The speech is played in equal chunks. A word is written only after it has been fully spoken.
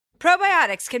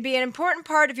Probiotics can be an important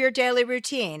part of your daily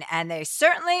routine, and they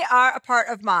certainly are a part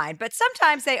of mine, but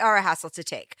sometimes they are a hassle to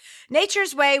take.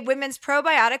 Nature's Way Women's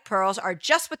Probiotic Pearls are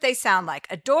just what they sound like,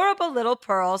 adorable little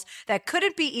pearls that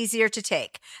couldn't be easier to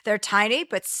take. They're tiny,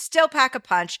 but still pack a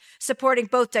punch, supporting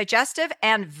both digestive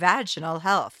and vaginal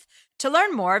health. To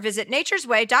learn more, visit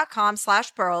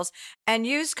naturesway.com/pearls and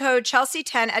use code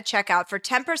Chelsea10 at checkout for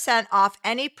 10% off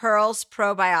any Pearls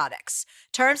probiotics.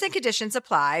 Terms and conditions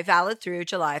apply, valid through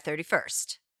July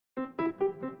 31st.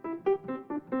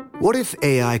 What if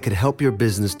AI could help your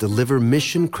business deliver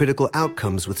mission-critical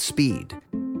outcomes with speed?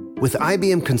 With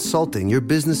IBM Consulting, your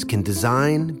business can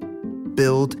design,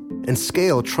 build, and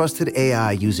scale trusted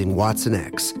AI using Watson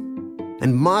X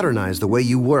and modernize the way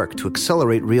you work to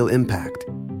accelerate real impact.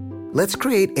 Let's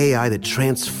create AI that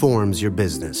transforms your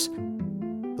business.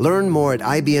 Learn more at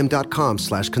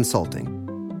ibm.com/consulting.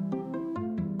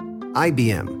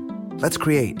 IBM. Let's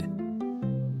create.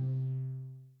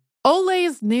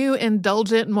 Olay's new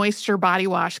Indulgent Moisture Body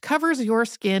Wash covers your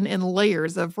skin in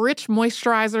layers of rich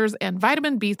moisturizers and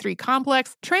vitamin B3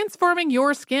 complex, transforming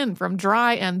your skin from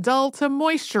dry and dull to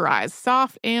moisturized,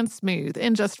 soft, and smooth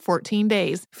in just 14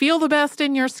 days. Feel the best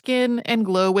in your skin and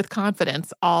glow with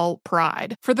confidence, all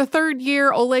pride. For the third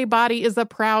year, Olay Body is a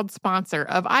proud sponsor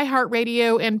of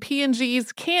iHeartRadio and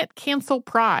P&G's Can't Cancel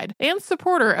Pride and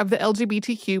supporter of the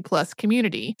LGBTQ+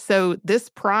 community. So this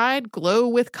pride, glow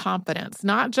with confidence,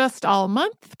 not just all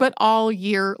month, but all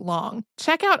year long.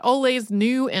 Check out Olay's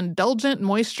new Indulgent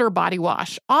Moisture Body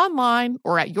Wash online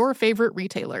or at your favorite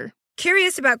retailer.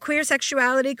 Curious about queer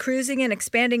sexuality, cruising, and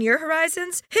expanding your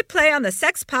horizons? Hit play on the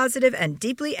sex-positive and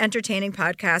deeply entertaining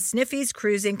podcast Sniffy's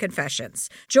Cruising Confessions.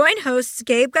 Join hosts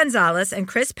Gabe Gonzalez and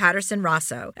Chris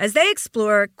Patterson-Rosso as they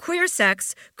explore queer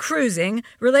sex, cruising,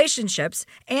 relationships,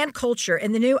 and culture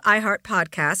in the new iHeart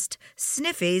podcast,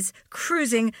 Sniffy's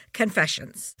Cruising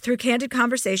Confessions. Through candid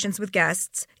conversations with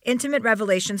guests, intimate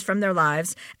revelations from their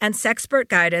lives, and sexpert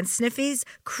guidance, Sniffy's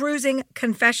Cruising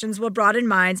Confessions will broaden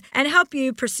minds and help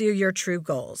you pursue your true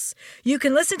goals. You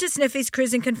can listen to Sniffy's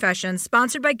Cruising Confessions,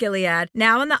 sponsored by Gilead,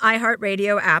 now on the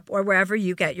iHeartRadio app or wherever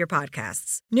you get your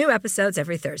podcasts. New episodes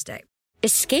every Thursday.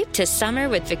 Escape to summer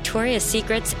with Victoria's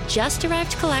Secret's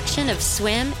just-arrived collection of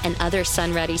swim and other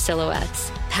sun-ready silhouettes.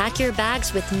 Pack your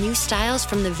bags with new styles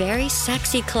from the Very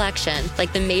Sexy collection,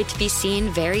 like the made-to-be-seen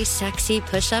Very Sexy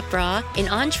push-up bra in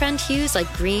on-trend hues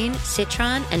like green,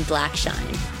 citron, and black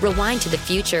shine. Rewind to the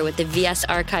future with the VS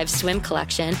Archive swim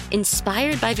collection,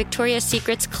 inspired by Victoria's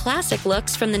Secret's classic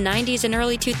looks from the 90s and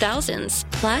early 2000s.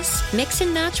 Plus, mix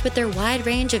and match with their wide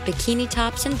range of bikini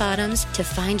tops and bottoms to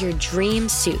find your dream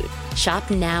suit. Shop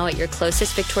now at your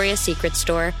closest Victoria's Secret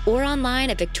store or online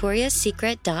at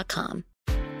victoriassecret.com.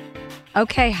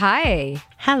 Okay, hi.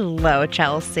 Hello,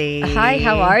 Chelsea. Hi,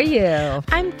 how are you?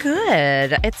 I'm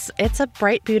good. It's a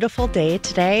bright, beautiful day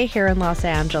today here in Los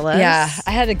Angeles. Yeah,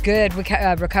 I had a good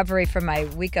recovery from my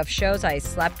week of shows. I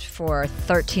slept for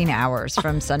 13 hours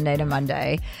from Sunday to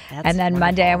Monday. That's and then wonderful.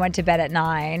 Monday I went to bed at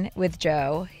 9 with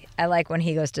Joe. I like when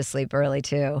he goes to sleep early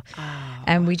too. Oh.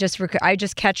 And I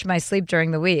just catch my sleep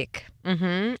during the week.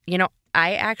 Mm-hmm. You know,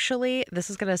 this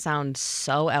is going to sound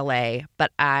so LA,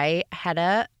 but I had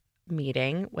a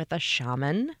meeting with a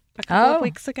shaman a couple of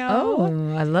weeks ago.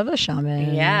 Oh, I love a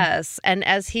shaman. Yes. And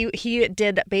as he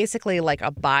did basically like a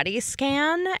body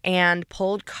scan and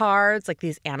pulled cards, like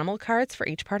these animal cards for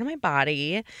each part of my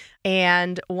body.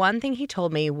 And one thing he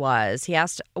told me was, he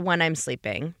asked when I'm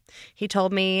sleeping. He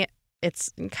told me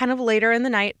it's kind of later in the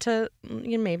night to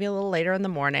maybe a little later in the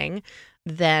morning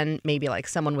than maybe like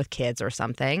someone with kids or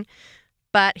something.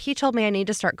 But he told me I need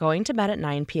to start going to bed at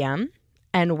 9 p.m.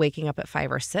 and waking up at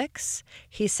 5 or 6.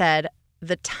 He said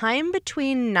the time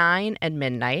between 9 and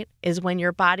midnight is when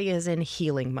your body is in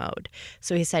healing mode.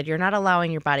 So he said you're not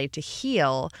allowing your body to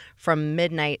heal from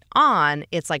midnight on.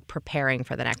 It's like preparing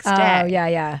for the next day. Oh,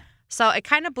 yeah. So it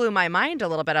kind of blew my mind a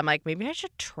little bit. I'm like, maybe I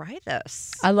should try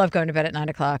this. I love going to bed at 9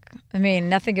 o'clock. I mean,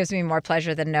 nothing gives me more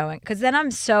pleasure than knowing, because then I'm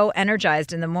so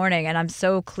energized in the morning and I'm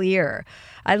so clear.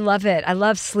 I love it. I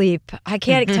love sleep. I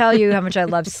can't tell you how much I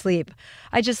love sleep.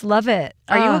 I just love it.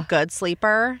 Are you a good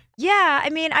sleeper? Yeah. I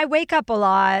mean, I wake up a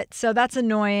lot, so that's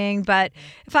annoying. But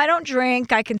if I don't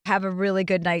drink, I can have a really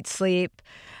good night's sleep.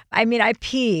 I mean, I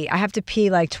pee. I have to pee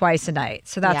like twice a night.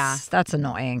 So that's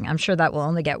annoying. I'm sure that will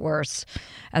only get worse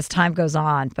as time goes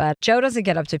on. But Joe doesn't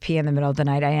get up to pee in the middle of the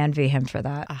night. I envy him for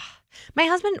that. My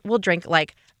husband will drink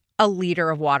like a liter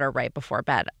of water right before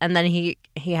bed. And then he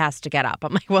has to get up.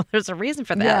 I'm like, well, there's a reason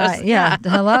for that. Yeah.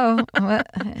 Hello. What?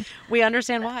 We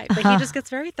understand why. But he just gets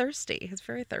very thirsty. He's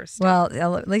very thirsty. Well,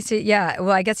 at least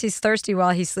well, I guess he's thirsty while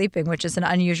he's sleeping, which is an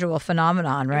unusual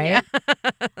phenomenon, right?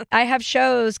 Yeah. I have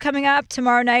shows coming up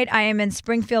tomorrow night. I am in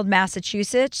Springfield,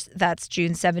 Massachusetts. That's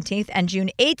June 17th. And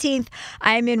June 18th,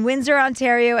 I am in Windsor,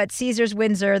 Ontario at Caesars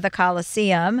Windsor, the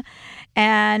Coliseum.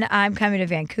 And I'm coming to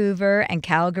Vancouver and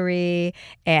Calgary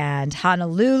and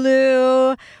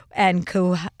Honolulu and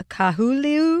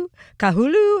Kahulu,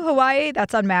 Hawaii.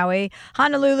 That's on Maui.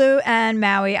 Honolulu and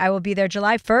Maui. I will be there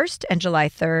July 1st and July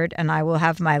 3rd, and I will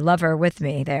have my lover with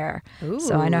me there. Ooh.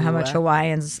 So I know how much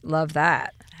Hawaiians love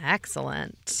that.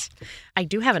 Excellent. I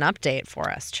do have an update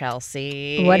for us,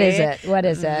 Chelsea. What is it?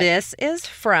 This is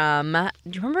from,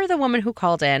 do you remember the woman who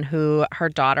called in who her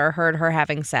daughter heard her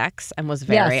having sex and was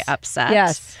very upset?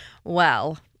 Yes.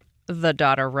 Well, the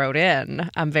daughter wrote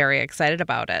in. I'm very excited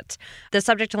about it. The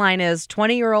subject line is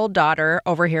 20-year-old daughter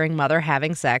overhearing mother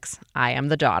having sex. I am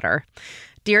the daughter.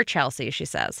 Dear Chelsea, she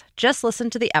says, just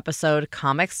listened to the episode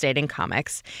Comics Dating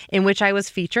Comics, in which I was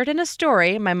featured in a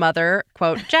story my mother,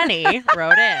 quote, Jenny,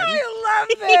 wrote in.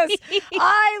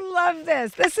 I love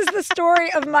this. This is the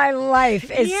story of my life,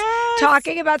 is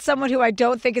talking about someone who I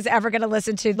don't think is ever going to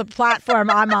listen to the platform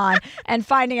I'm on and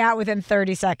finding out within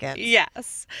 30 seconds.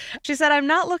 Yes. She said, I'm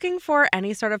not looking for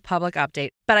any sort of public update,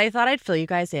 but I thought I'd fill you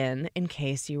guys in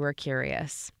case you were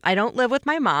curious. I don't live with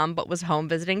my mom, but was home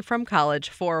visiting from college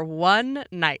for one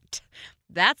night.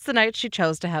 That's the night she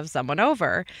chose to have someone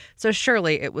over. So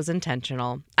surely it was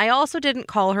intentional. I also didn't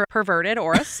call her perverted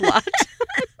or a slut.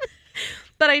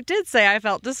 But I did say I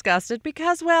felt disgusted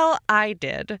because, well, I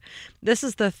did. This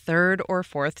is the third or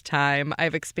fourth time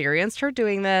I've experienced her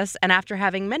doing this, and after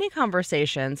having many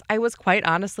conversations, I was quite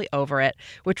honestly over it,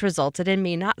 which resulted in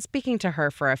me not speaking to her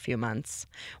for a few months.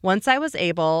 Once I was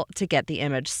able to get the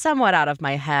image somewhat out of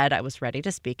my head, I was ready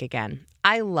to speak again.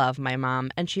 I love my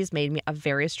mom, and she's made me a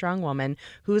very strong woman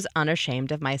who's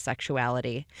unashamed of my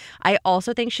sexuality. I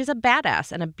also think she's a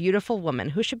badass and a beautiful woman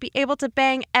who should be able to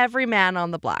bang every man on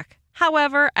the block.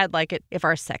 However, I'd like it if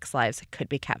our sex lives could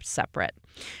be kept separate.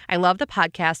 I love the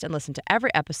podcast and listen to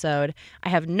every episode. I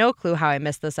have no clue how I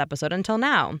missed this episode until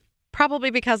now.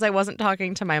 Probably because I wasn't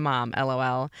talking to my mom,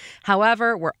 LOL.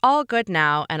 However, we're all good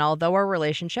now, and although our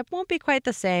relationship won't be quite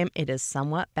the same, it is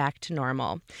somewhat back to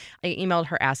normal. I emailed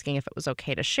her asking if it was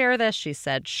okay to share this. She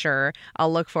said, sure,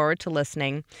 I'll look forward to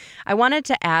listening. I wanted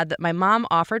to add that my mom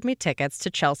offered me tickets to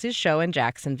Chelsea's show in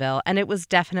Jacksonville, and it was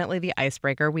definitely the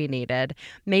icebreaker we needed.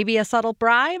 Maybe a subtle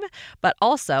bribe, but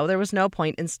also there was no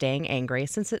point in staying angry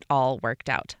since it all worked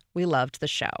out. We loved the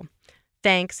show.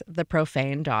 Thanks, the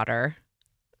profane daughter.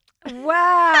 Wow.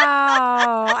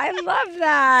 I love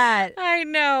that. I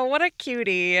know. What a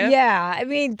cutie. Yeah. I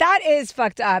mean, that is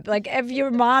fucked up. Like, if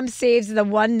your mom saves the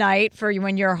one night for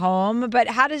when you're home, but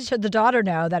how does the daughter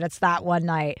know that it's that one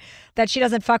night? That she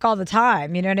doesn't fuck all the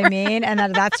time, you know what I mean?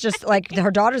 And that's just like her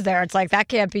daughter's there. It's like, that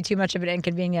can't be too much of an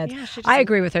inconvenience. Yeah, I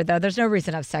agree with her, though. There's no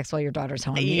reason to have sex while your daughter's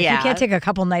home. Yeah. If you can't take a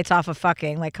couple nights off of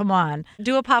fucking, like, come on.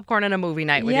 Do a popcorn and a movie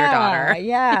night with your daughter.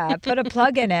 Yeah. Put a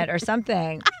plug in it or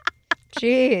something.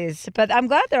 Jeez. But I'm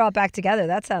glad they're all back together.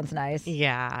 That sounds nice.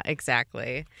 Yeah,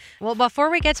 exactly. Well,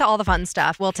 before we get to all the fun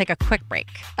stuff, we'll take a quick break.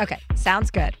 Okay. Sounds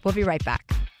good. We'll be right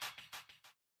back.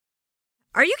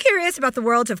 Are you curious about the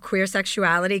world of queer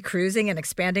sexuality, cruising, and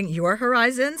expanding your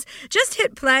horizons? Just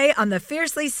hit play on the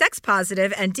fiercely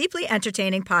sex-positive and deeply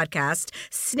entertaining podcast,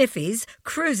 Sniffy's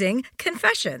Cruising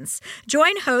Confessions.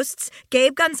 Join hosts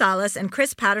Gabe Gonzalez and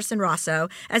Chris Patterson-Rosso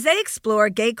as they explore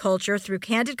gay culture through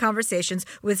candid conversations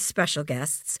with special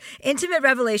guests, intimate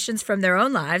revelations from their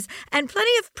own lives, and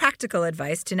plenty of practical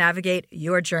advice to navigate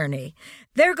your journey.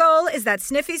 Their goal is that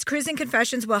Sniffy's Cruising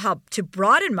Confessions will help to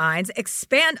broaden minds,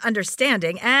 expand understanding,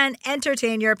 and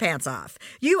entertain your pants off.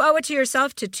 You owe it to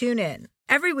yourself to tune in.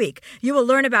 Every week, you will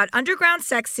learn about underground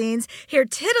sex scenes, hear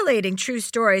titillating true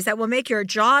stories that will make your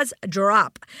jaws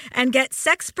drop, and get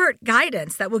sexpert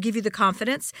guidance that will give you the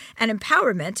confidence and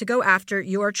empowerment to go after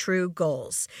your true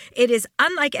goals. It is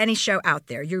unlike any show out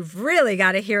there. You've really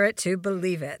got to hear it to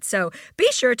believe it. So be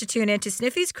sure to tune in to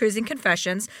Sniffy's Cruising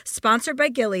Confessions, sponsored by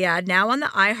Gilead, now on the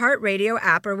iHeartRadio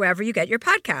app or wherever you get your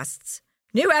podcasts.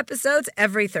 New episodes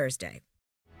every Thursday.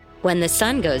 When the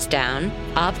sun goes down,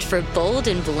 opt for bold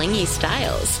and blingy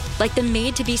styles, like the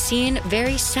made-to-be-seen,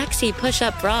 very sexy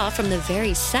push-up bra from the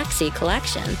Very Sexy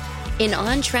collection. In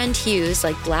on-trend hues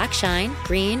like black shine,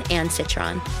 green, and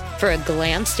citron. For a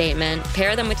glam statement,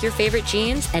 pair them with your favorite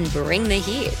jeans and bring the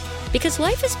heat. Because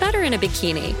life is better in a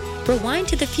bikini. Rewind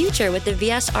to the future with the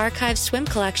VS Archive swim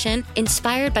collection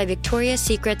inspired by Victoria's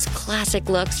Secret's classic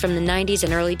looks from the 90s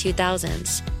and early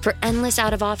 2000s. For endless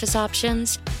out-of-office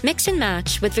options, mix and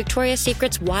match with Victoria's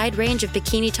Secret's wide range of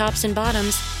bikini tops and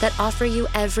bottoms that offer you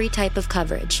every type of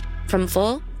coverage, from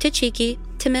full to cheeky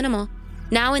to minimal.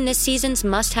 Now in this season's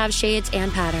must-have shades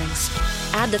and patterns.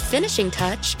 Add the finishing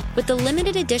touch with the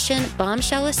limited edition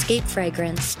Bombshell Escape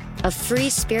fragrance, a free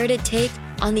spirited take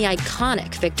on the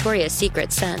iconic Victoria's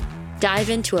Secret scent. Dive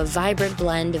into a vibrant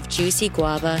blend of juicy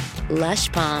guava,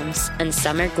 lush palms, and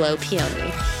summer glow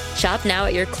peony. Shop now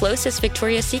at your closest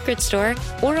Victoria's Secret store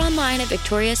or online at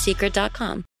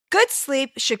victoriassecret.com. Good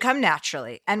sleep should come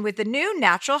naturally, and with the new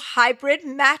Natural Hybrid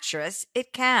mattress,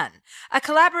 it can. A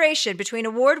collaboration between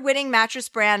award-winning mattress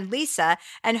brand Leesa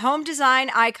and home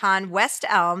design icon West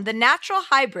Elm, the Natural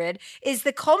Hybrid is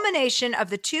the culmination of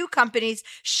the two companies'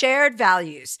 shared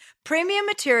values: premium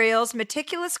materials,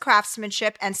 meticulous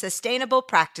craftsmanship, and sustainable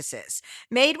practices.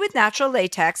 Made with natural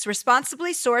latex,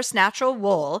 responsibly sourced natural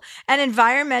wool, and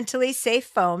environmentally safe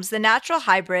foams, the Natural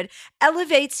Hybrid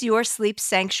elevates your sleep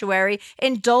sanctuary,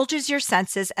 indulges your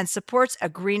senses, and supports a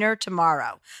greener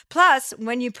tomorrow. Plus,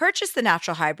 when you purchase the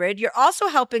Natural Hybrid, you're also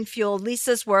helping fuel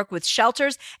Leesa's work with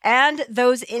shelters and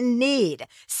those in need.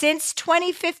 Since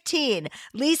 2015,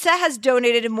 Leesa has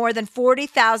donated more than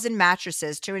 40,000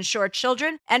 mattresses to ensure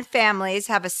children and families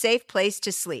have a safe place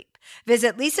to sleep.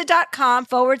 Visit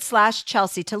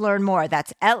leesa.com/Chelsea to learn more.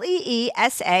 That's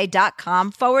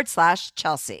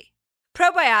LEESA.com/Chelsea.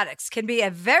 Probiotics can be a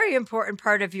very important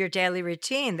part of your daily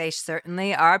routine. They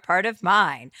certainly are part of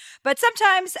mine. But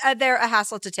sometimes they're a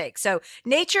hassle to take. So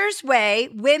Nature's Way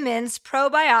Women's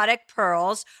Probiotic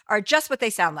Pearls are just what they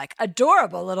sound like.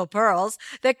 Adorable little pearls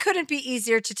that couldn't be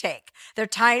easier to take. They're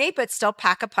tiny but still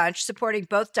pack a punch, supporting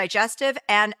both digestive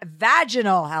and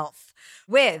vaginal health.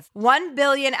 With 1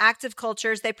 billion active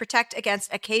cultures, they protect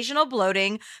against occasional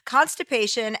bloating,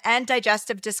 constipation, and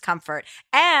digestive discomfort.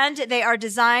 And they are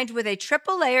designed with a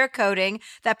triple-layer coating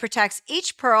that protects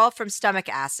each pearl from stomach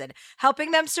acid,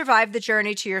 helping them survive the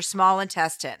journey to your small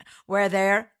intestine, where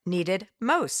they're needed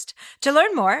most. To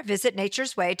learn more, visit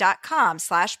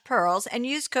naturesway.com/pearls and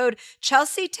use code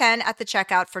Chelsea10 at the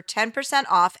checkout for 10%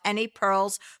 off any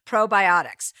Pearls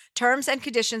probiotics. Terms and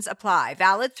conditions apply.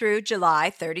 Valid through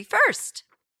July 31st.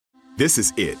 This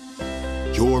is it.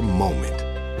 Your moment.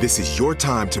 This is your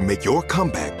time to make your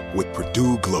comeback with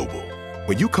Purdue Global.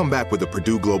 When you come back with a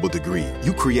Purdue Global degree,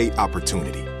 you create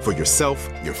opportunity for yourself,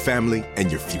 your family, and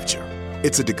your future.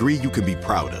 It's a degree you can be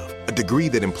proud of, a degree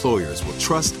that employers will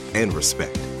trust and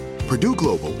respect. Purdue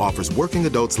Global offers working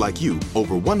adults like you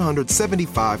over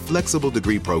 175 flexible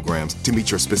degree programs to meet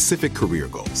your specific career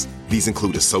goals. These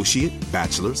include associate,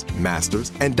 bachelor's,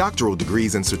 master's, and doctoral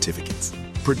degrees and certificates.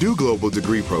 Purdue Global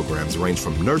degree programs range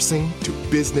from nursing to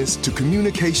business to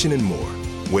communication and more.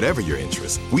 Whatever your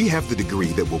interest, we have the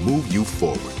degree that will move you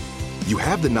forward. You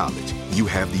have the knowledge, you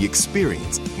have the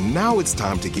experience. Now it's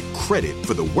time to get credit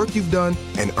for the work you've done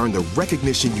and earn the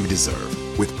recognition you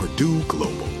deserve with Purdue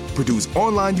Global, Purdue's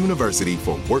online university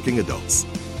for working adults.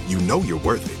 You know you're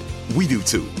worth it. We do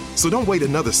too. So don't wait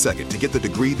another second to get the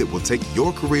degree that will take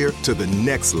your career to the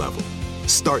next level.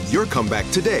 Start your comeback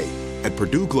today at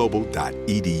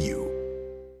purdueglobal.edu.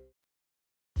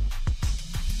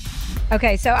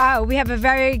 Okay, so we have a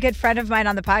very good friend of mine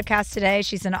on the podcast today.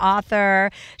 She's an author.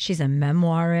 She's a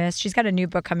memoirist. She's got a new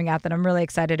book coming out that I'm really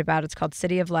excited about. It's called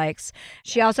City of Likes.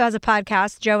 She also has a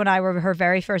podcast. Joe and I were her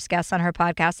very first guests on her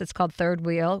podcast. It's called Third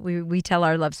Wheel. We tell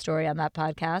our love story on that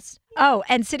podcast. Oh,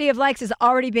 and City of Likes is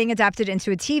already being adapted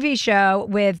into a TV show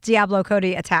with Diablo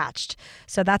Cody attached.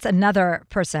 So that's another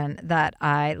person that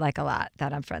I like a lot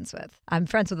that I'm friends with. I'm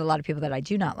friends with a lot of people that I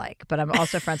do not like, but I'm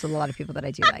also friends with a lot of people that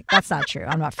I do like. That's not true.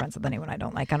 I'm not friends with anyone I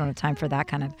don't like. I don't have time for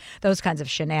those kinds of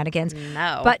shenanigans.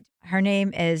 No. But her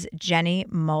name is Jenny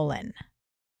Mollen.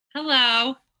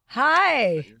 Hello.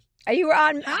 Hi. Are you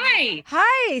on? Hi.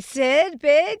 Hi, Sid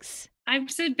Biggs. I'm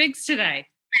Sid Biggs today.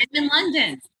 I'm in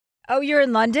London. Oh, you're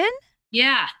in London?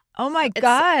 Yeah. Oh my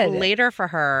God. It's later for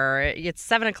her. It's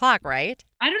 7:00, right?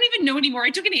 I don't even know anymore. I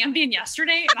took an Ambien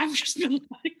yesterday and I've just been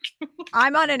like...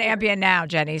 I'm on an Ambien now,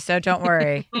 Jenny, so don't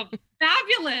worry. Oh,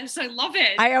 fabulous. I love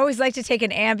it. I always like to take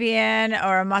an Ambien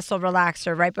or a muscle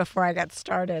relaxer right before I get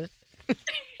started.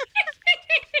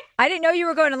 I didn't know you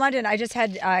were going to London. I just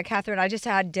had, Catherine, I just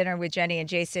had dinner with Jenny and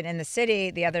Jason in the city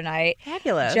the other night.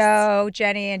 Fabulous. Joe,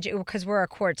 Jenny, and because we're a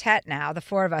quartet now, the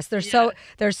four of us. They're so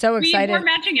excited. We wore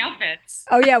matching outfits.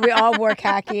 Oh, yeah. We all wore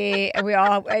khaki. And we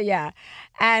all, yeah.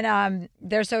 And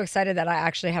they're so excited that I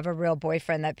actually have a real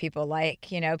boyfriend that people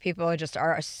like. You know, people just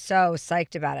are so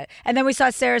psyched about it. And then we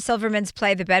saw Sarah Silverman's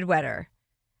play The Bedwetter.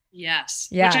 Yes.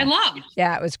 Yeah. Which I love.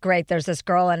 Yeah, it was great. There's this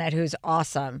girl in it who's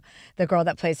awesome. The girl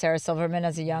that plays Sarah Silverman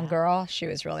as a young girl, she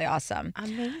was really awesome.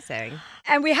 Amazing.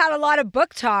 And we had a lot of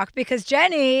book talk because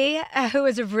Jenny, who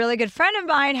is a really good friend of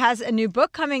mine, has a new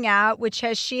book coming out, which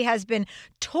she has been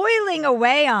toiling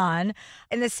away on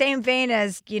in the same vein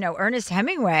as, Ernest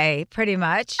Hemingway, pretty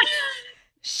much.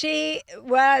 She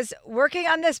was working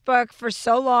on this book for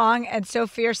so long and so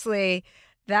fiercely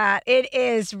that it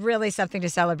is really something to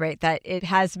celebrate, that it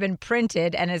has been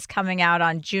printed and is coming out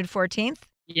on June 14th.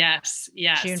 Yes,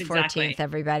 June 14th, exactly.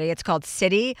 everybody. It's called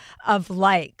City of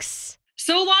Likes.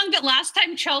 So long that last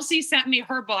time Chelsea sent me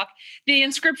her book, the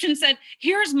inscription said,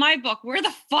 "Here's my book. Where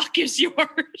the fuck is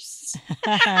yours?" Because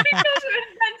it had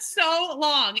been so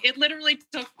long. It literally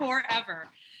took forever.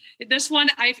 This one,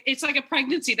 it's like a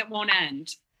pregnancy that won't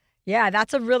end. Yeah,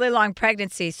 that's a really long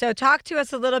pregnancy. So talk to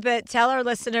us a little bit. Tell our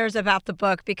listeners about the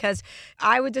book, because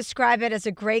I would describe it as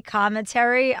a great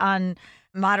commentary on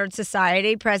modern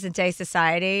society, present day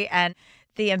society, and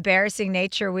the embarrassing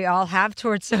nature we all have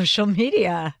towards social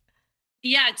media.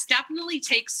 Yeah, it's definitely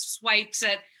takes swipes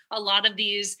at a lot of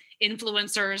these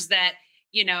influencers that,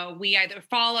 we either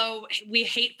follow, we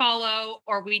hate follow,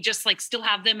 or we just still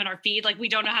have them in our feed. We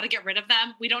don't know how to get rid of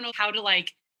them. We don't know how to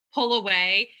pull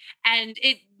away. And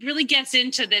it really gets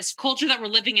into this culture that we're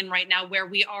living in right now, where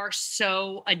we are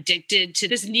so addicted to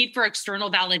this need for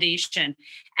external validation.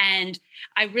 And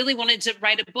I really wanted to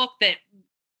write a book that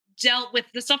dealt with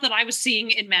the stuff that I was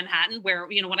seeing in Manhattan, where,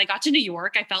 when I got to New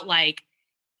York, I felt like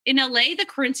in LA, the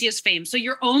currency is fame. So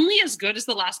you're only as good as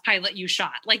the last pilot you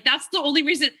shot. That's the only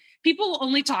reason people will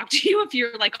only talk to you if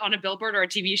you're on a billboard or a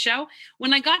TV show.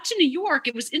 When I got to New York,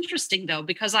 it was interesting though,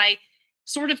 because I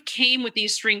sort of came with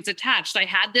these strings attached. I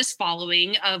had this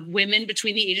following of women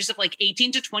between the ages of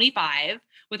 18 to 25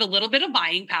 with a little bit of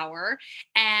buying power,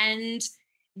 and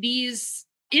these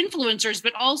influencers,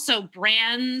 but also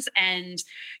brands. And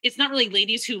it's not really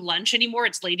ladies who lunch anymore.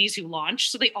 It's ladies who launch.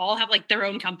 So they all have their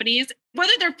own companies,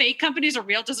 whether they're fake companies or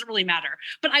real, doesn't really matter.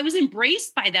 But I was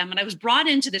embraced by them, and I was brought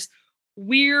into this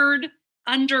weird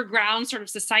underground sort of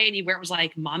society where it was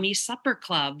mommy supper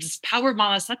clubs, power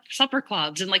mama supper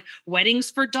clubs, and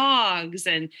weddings for dogs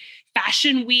and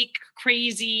fashion week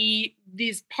crazy,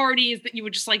 these parties that you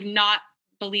would just not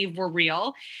believe were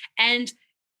real. And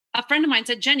a friend of mine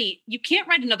said, "Jenny, you can't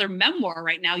write another memoir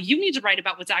right now. You need to write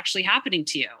about what's actually happening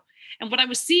to you." And what I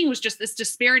was seeing was just this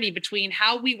disparity between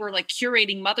how we were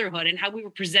curating motherhood and how we were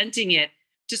presenting it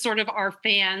to sort of our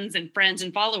fans and friends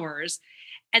and followers.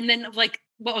 And then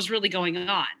what was really going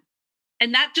on.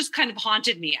 And that just kind of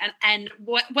haunted me. And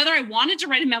whether I wanted to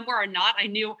write a memoir or not, I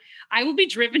knew I will be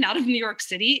driven out of New York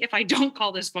City if I don't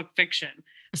call this book fiction.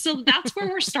 So that's where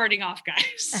we're starting off,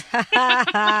 guys.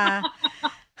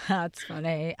 That's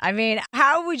funny. I mean,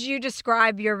 how would you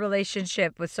describe your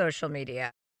relationship with social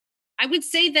media? I would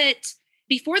say that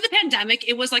before the pandemic,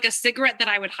 it was like a cigarette that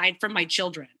I would hide from my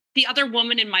children, the other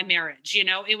woman in my marriage.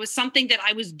 It was something that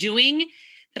I was doing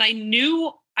that I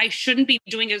knew I shouldn't be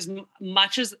doing as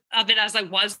much of it as I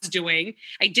was doing.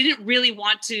 I didn't really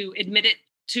want to admit it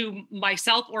to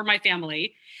myself or my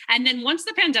family. And then once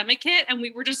the pandemic hit and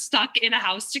we were just stuck in a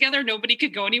house together, nobody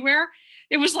could go anywhere.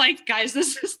 It was guys,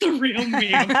 this is the real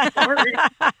me. I'm sorry.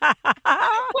 What's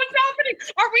happening?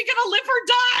 Are we going to live or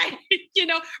die?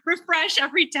 Refresh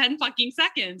every 10 fucking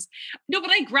seconds. No,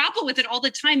 but I grapple with it all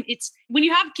the time. It's when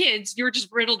you have kids, you're just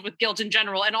riddled with guilt in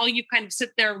general. And all you kind of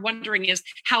sit there wondering is,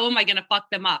 how am I going to fuck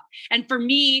them up? And for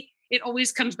me, it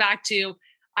always comes back to,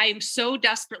 I'm just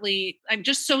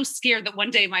so scared that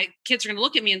one day my kids are going to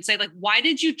look at me and say, why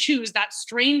did you choose that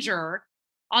stranger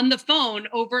on the phone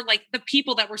over the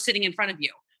people that were sitting in front of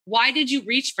you? Why did you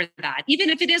reach for that? Even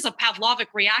if it is a Pavlovic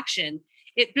reaction,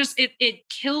 it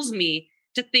kills me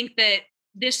to think that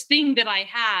this thing that I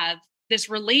have, this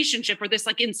relationship or this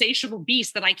insatiable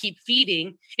beast that I keep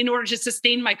feeding in order to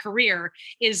sustain my career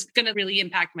is going to really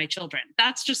impact my children.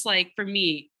 That's just for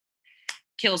me,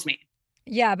 kills me.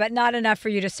 Yeah, but not enough for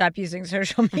you to stop using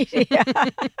social media.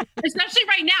 Especially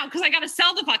right now, because I got to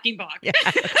sell the fucking book. Yes.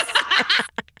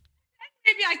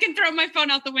 Maybe I can throw my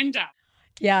phone out the window.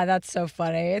 Yeah, that's so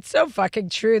funny. It's so fucking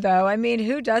true, though. I mean,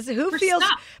 who feels,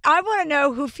 I want to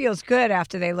know who feels good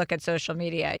after they look at social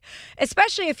media,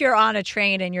 especially if you're on a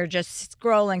train and you're just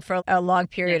scrolling for a long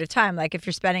period of time. If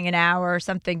you're spending an hour or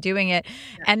something doing it,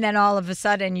 and then all of a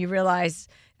sudden you realize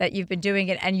that you've been doing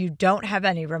it and you don't have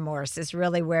any remorse is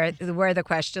really where the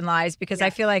question lies, because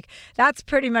I feel like that's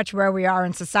pretty much where we are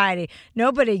in society.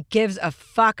 Nobody gives a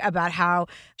fuck about how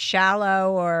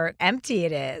shallow or empty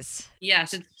it is.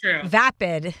 Yes, it's true.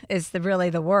 Vapid is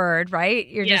really the word, right?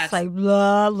 You're just like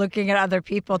looking at other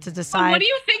people to decide. Well, what do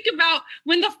you think about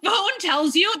when the phone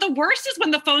tells you? The worst is when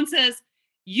the phone says,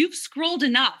 you've scrolled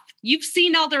enough. You've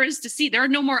seen all there is to see. There are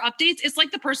no more updates. It's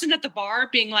like the person at the bar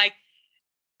being like,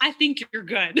 I think you're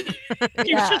good.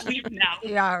 You should leave now.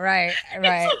 Yeah, right. It's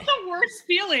like the worst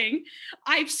feeling.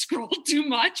 I've scrolled too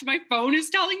much. My phone is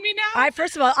telling me now.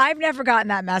 First of all, I've never gotten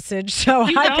that message, so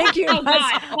I think you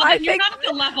must. Well, you're not at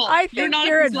the level. I think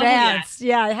you're advanced.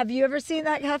 Yeah. Have you ever seen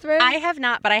that, Catherine? I have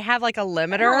not, but I have like a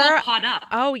limiter. We're all caught up.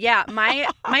 Oh yeah, my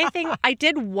thing. I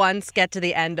did once get to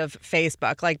the end of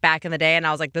Facebook, like back in the day, and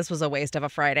I was like, this was a waste of a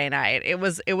Friday night. It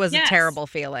was a terrible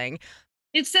feeling.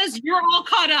 It says you're all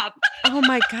caught up. Oh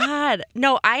my God.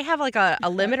 No, I have like a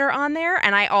limiter on there,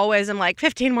 and I always am like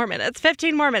 15 more minutes.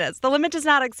 The limit does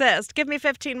not exist. Give me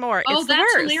 15 more. Oh, it's the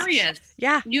that's worst. hilarious.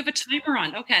 Yeah. You have a timer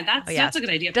on. Okay, that's a good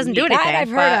idea. It doesn't do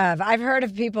anything. That I've heard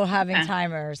of people having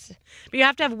timers. But you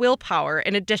have to have willpower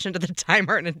in addition to the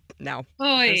timer. And no.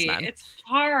 It's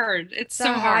hard. It's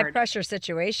so a hard. high pressure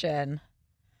situation.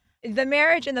 The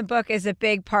marriage in the book is a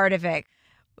big part of it.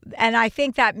 And I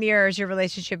think that mirrors your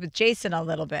relationship with Jason a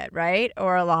little bit, right?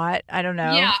 Or a lot. I don't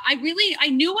know. Yeah, I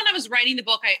knew when I was writing the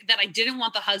book that I didn't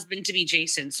want the husband to be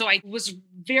Jason. So I was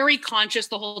very conscious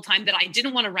the whole time that I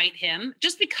didn't want to write him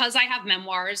just because I have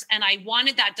memoirs and I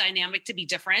wanted that dynamic to be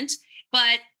different.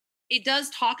 But it does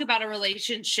talk about a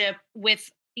relationship with,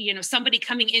 somebody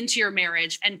coming into your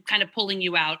marriage and kind of pulling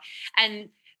you out. And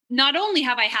not only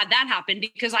have I had that happen,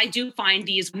 because I do find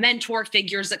these mentor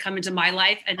figures that come into my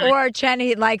life. Or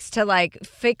Jenny likes to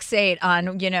fixate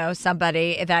on,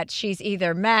 somebody that she's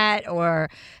either met or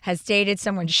has dated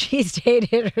someone she's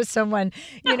dated or someone,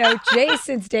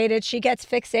 Jason's dated. She gets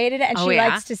fixated and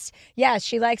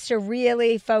she likes to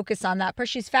really focus on that person.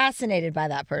 She's fascinated by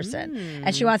that person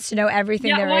and she wants to know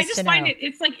everything there is to know. I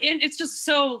just find it's just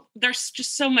so, there's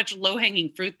just so much low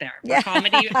hanging fruit there for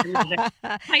comedy.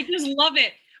 I just love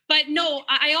it. But no,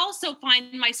 I also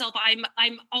find myself,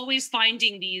 I'm always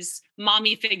finding these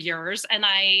mommy figures and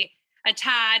I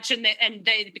attach and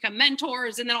they become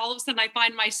mentors. And then all of a sudden I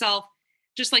find myself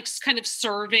just kind of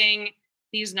serving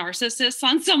these narcissists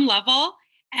on some level.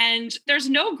 And there's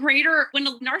no greater, when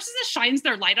a narcissist shines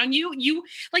their light on you,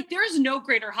 there's no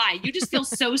greater high. You just feel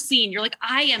so seen. You're like,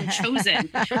 I am chosen.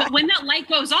 But when that light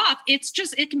goes off,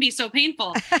 it can be so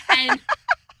painful. And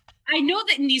I know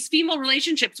that in these female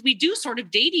relationships, we do sort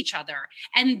of date each other.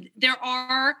 And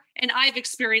I've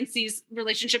experienced these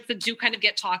relationships that do kind of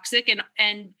get toxic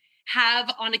and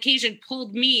have on occasion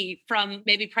pulled me from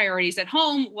maybe priorities at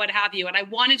home, what have you. And I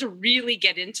wanted to really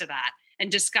get into that and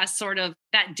discuss sort of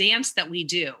that dance that we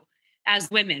do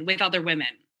as women with other women.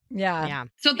 Yeah.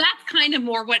 So that's kind of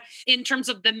more what, in terms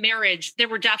of the marriage, there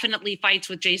were definitely fights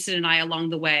with Jason and I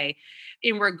along the way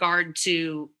in regard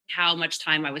to how much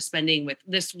time I was spending with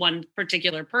this one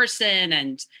particular person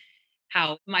and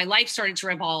how my life started to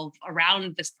revolve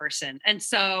around this person. And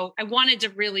so I wanted to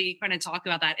really kind of talk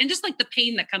about that and just the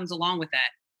pain that comes along with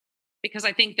it. Because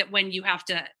I think that when you have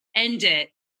to end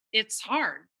it, it's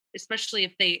hard, especially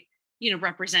if they,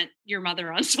 represent your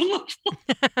mother on some level.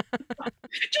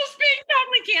 Just being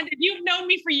totally candid. You've known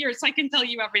me for years, so I can tell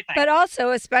you everything. But also,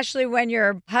 especially when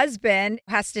your husband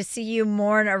has to see you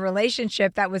more in a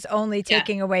relationship that was only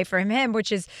taking away from him,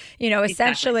 which is,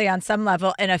 essentially on some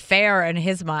level an affair in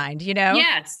his mind,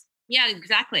 Yes. Yeah,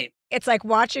 exactly. It's like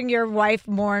watching your wife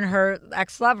mourn her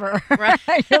ex-lover. Right.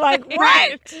 You're like, what?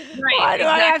 Right. Why do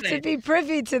I have to be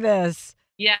privy to this?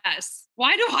 Yes.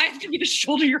 Why do I have to be the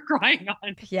shoulder you're crying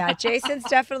on? Yeah, Jason's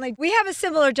definitely. We have a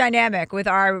similar dynamic with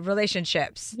our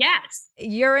relationships. Yes.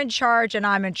 You're in charge and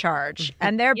I'm in charge.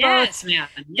 And they're both,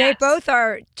 they both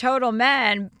are total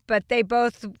men, but they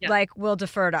both will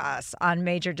defer to us on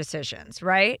major decisions,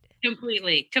 right?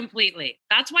 Completely.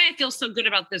 That's why I feel so good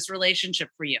about this relationship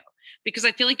for you, because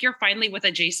I feel like you're finally with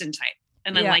a Jason type.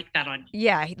 And I like that on you.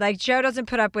 Yeah, Joe doesn't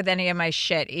put up with any of my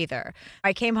shit either.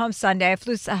 I came home Sunday. I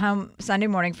flew home Sunday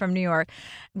morning from New York.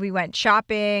 We went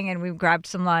shopping and we grabbed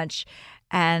some lunch.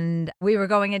 And we were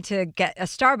going in to get a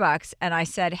Starbucks. And I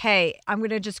said, hey, I'm going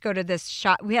to just go to this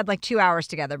shop. We had 2 hours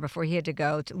together before he had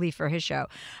to leave for his show.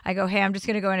 I go, hey, I'm just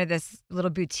going to go into this little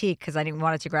boutique because I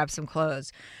wanted to grab some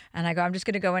clothes. And I go, I'm just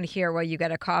going to go in here while you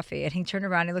get a coffee. And he turned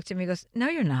around, he looked at me and goes, no,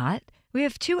 you're not. We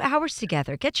have 2 hours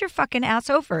together. Get your fucking ass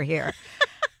over here.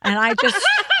 And I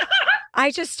I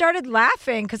just started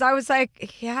laughing because I was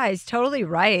like, yeah, he's totally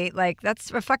right. Like, that's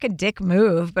a fucking dick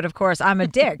move. But of course, I'm a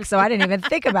dick, so I didn't even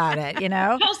think about it, you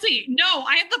know? Chelsea, no,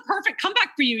 I have the perfect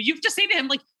comeback for you. You have to say to him,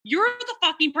 like, you're the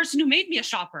fucking person who made me a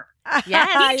shopper.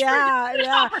 Yes.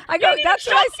 yeah. I go, that's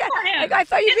what I said. I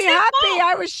thought you'd be happy.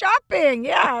 I was shopping.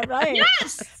 Yeah, right.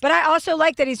 Yes. But I also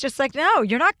like that he's just like, no,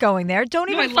 you're not going there.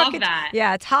 Don't even I love that.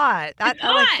 Yeah, it's hot. I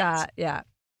like that. Yeah.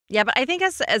 Yeah, but I think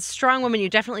as strong women, you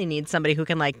definitely need somebody who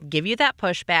can like give you that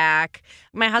pushback.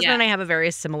 My husband and I have a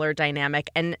very similar dynamic.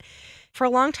 And for a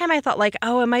long time, I thought like,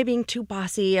 oh, am I being too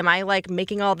bossy? Am I like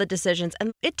making all the decisions?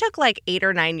 And it took like 8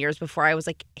 or 9 years before I was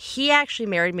like, he actually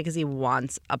married me because he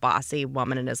wants a bossy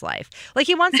woman in his life. Like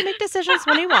he wants to make decisions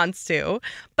when he wants to,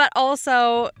 but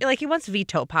also like he wants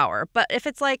veto power. But if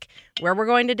it's like where we're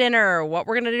going to dinner or what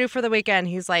we're going to do for the weekend,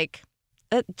 he's like,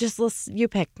 you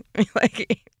pick.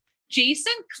 Like.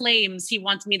 Jason claims he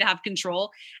wants me to have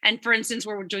control. And for instance,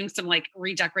 we're doing some like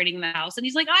redecorating the house and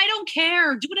he's like, I don't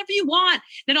care. Do whatever you want.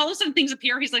 Then all of a sudden things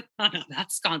appear. He's like, oh no,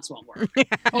 that sconce won't work.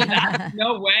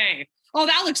 No way. Oh,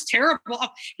 that looks terrible.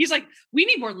 He's like, we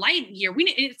need more light here.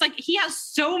 It's like, he has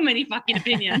so many fucking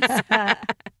opinions.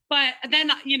 But then,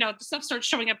 you know, the stuff starts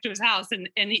showing up to his house and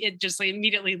it just like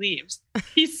immediately leaves.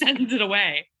 He sends it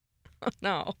away.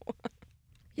 No.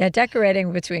 Yeah,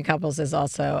 decorating between couples is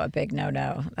also a big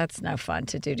no-no. That's no fun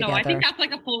to do together. No, I think that's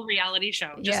like a full reality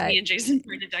show. Just me and Jason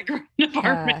trying to decorate an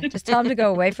apartment. Yeah, just tell him to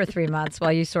go away for 3 months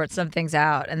while you sort some things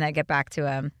out and then get back to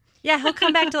him. Yeah, he'll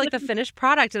come back to like the finished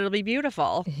product. It'll be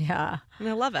beautiful. Yeah. And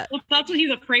I love it. Well, that's what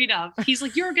he's afraid of. He's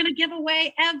like, you're going to give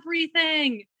away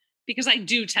everything. Because I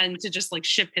do tend to just like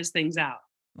ship his things out.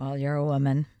 Well, you're a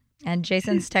woman. And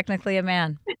Jason's technically a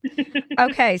man.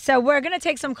 Okay, so we're going to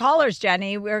take some callers,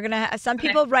 Jenny. We're going to have some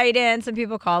people write in, some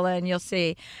people call in, you'll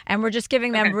see. And we're just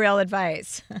giving them real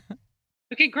advice.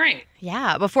 Okay, great.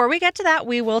 Yeah, before we get to that,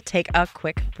 we will take a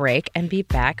quick break and be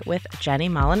back with Jenny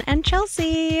Mullen and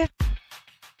Chelsea.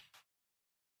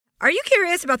 Are you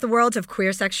curious about the world of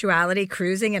queer sexuality,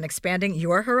 cruising, and expanding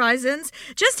your horizons?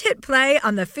 Just hit play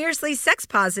on the fiercely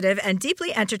sex-positive and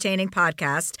deeply entertaining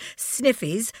podcast,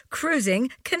 Sniffy's Cruising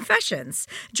Confessions.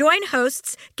 Join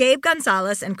hosts Gabe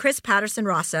Gonzalez and Chris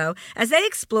Patterson-Rosso as they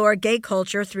explore gay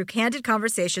culture through candid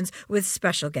conversations with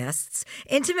special guests,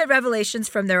 intimate revelations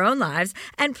from their own lives,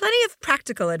 and plenty of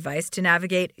practical advice to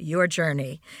navigate your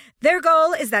journey. Their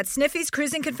goal is that Sniffy's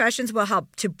Cruising Confessions will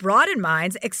help to broaden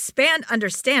minds, expand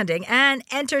understanding, and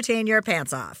entertain your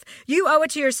pants off. You owe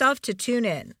it to yourself to tune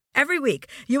in. Every week,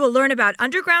 you will learn about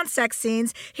underground sex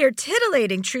scenes, hear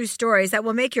titillating true stories that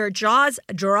will make your jaws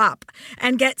drop,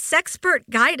 and get sexpert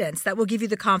guidance that will give you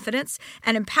the confidence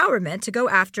and empowerment to go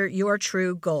after your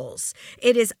true goals.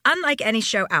 It is unlike any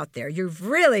show out there. You've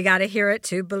really got to hear it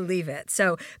to believe it.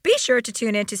 So be sure to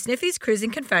tune in to Sniffy's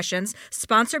Cruising Confessions,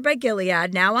 sponsored by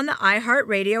Gilead, now on the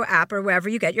iHeartRadio app or wherever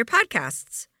you get your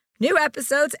podcasts. New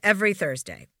episodes every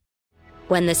Thursday.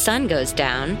 When the sun goes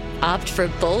down, opt for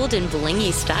bold and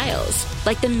blingy styles,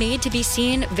 like the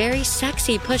made-to-be-seen, very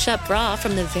sexy push-up bra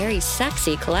from the Very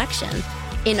Sexy collection.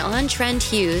 In on-trend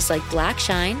hues like black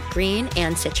shine, green,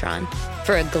 and citron.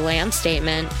 For a glam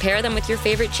statement, pair them with your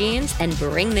favorite jeans and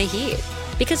bring the heat.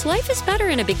 Because life is better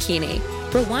in a bikini.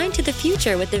 Rewind to the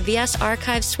future with the VS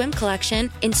Archives swim collection,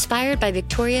 inspired by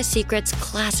Victoria's Secret's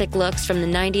classic looks from the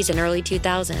 90s and early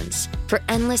 2000s. For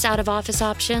endless out-of-office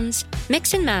options,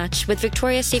 mix and match with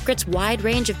Victoria's Secret's wide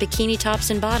range of bikini tops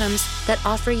and bottoms that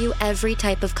offer you every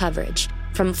type of coverage,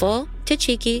 from full to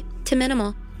cheeky to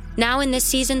minimal. Now in this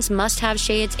season's must-have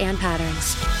shades and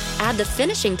patterns. Add the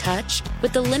finishing touch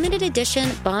with the limited edition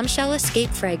Bombshell Escape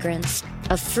fragrance,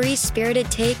 a free-spirited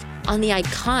take on the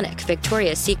iconic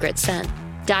Victoria's Secret scent.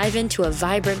 Dive into a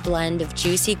vibrant blend of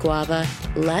juicy guava,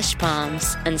 lush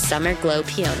palms, and summer glow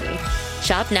peony.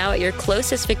 Shop now at your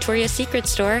closest Victoria's Secret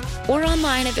store or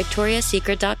online at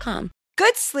victoriassecret.com.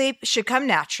 Good sleep should come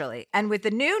naturally, and with the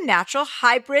new Natural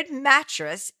Hybrid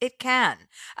mattress, it can.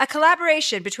 A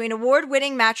collaboration between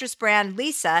award-winning mattress brand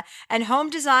Leesa and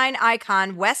home design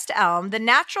icon West Elm, the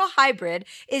Natural Hybrid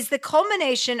is the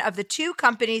culmination of the two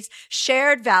companies'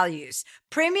 shared values: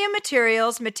 premium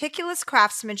materials, meticulous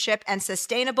craftsmanship, and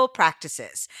sustainable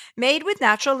practices. Made with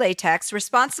natural latex,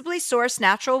 responsibly sourced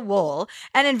natural wool,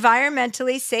 and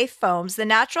environmentally safe foams, the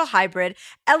Natural Hybrid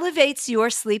elevates your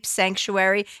sleep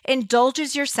sanctuary,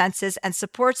 indulges your senses, and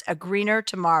supports a greener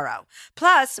tomorrow.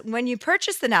 Plus, when you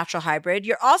purchase the Natural Hybrid,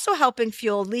 you're also helping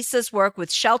fuel Leesa's work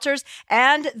with shelters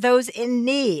and those in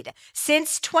need.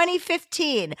 Since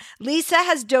 2015, Leesa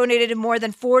has donated more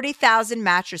than 40,000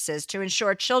 mattresses to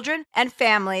ensure children and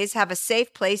families have a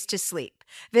safe place to sleep.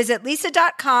 Visit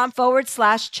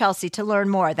leesa.com/Chelsea to learn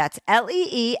more. That's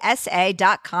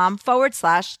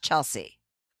LEESA.com/Chelsea.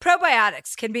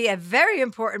 Probiotics can be a very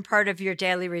important part of your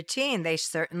daily routine. They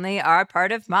certainly are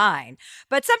part of mine.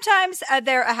 But sometimes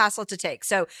they're a hassle to take.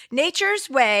 So Nature's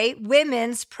Way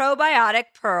Women's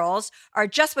Probiotic Pearls are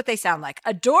just what they sound like.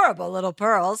 Adorable little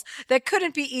pearls that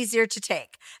couldn't be easier to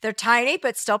take. They're tiny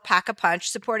but still pack a punch,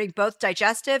 supporting both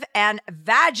digestive and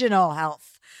vaginal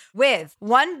health. With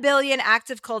 1 billion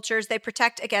active cultures, they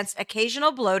protect against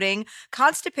occasional bloating,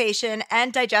 constipation,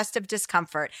 and digestive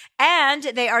discomfort. And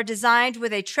they are designed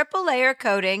with a triple-layer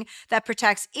coating that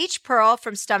protects each pearl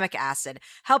from stomach acid,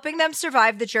 helping them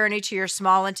survive the journey to your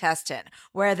small intestine,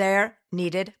 where they're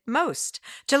needed most.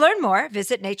 To learn more,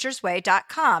 visit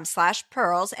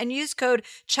naturesway.com/pearls and use code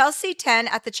Chelsea10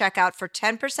 at the checkout for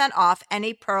 10% off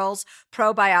any Pearls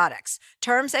probiotics.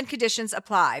 Terms and conditions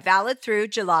apply. Valid through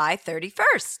July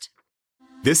 31st.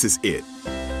 This is it.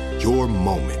 Your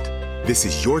moment. This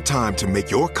is your time to make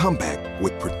your comeback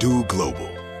with Purdue Global.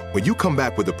 When you come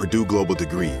back with a Purdue Global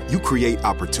degree, you create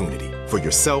opportunity for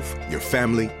yourself, your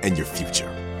family, and your future.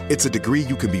 It's a degree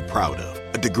you can be proud of.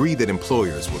 A degree that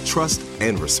employers will trust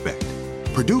and respect.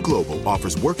 Purdue Global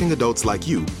offers working adults like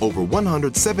you over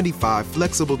 175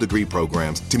 flexible degree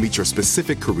programs to meet your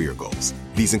specific career goals.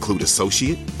 These include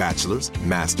associate, bachelor's,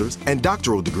 master's, and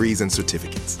doctoral degrees and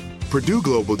certificates. Purdue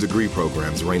Global degree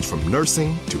programs range from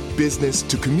nursing to business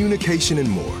to communication and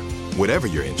more. Whatever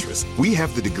your interest, we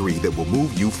have the degree that will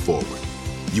move you forward.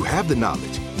 You have the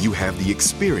knowledge, you have the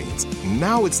experience.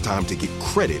 Now it's time to get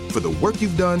credit for the work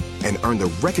you've done and earn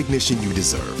the recognition you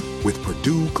deserve with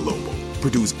Purdue Global,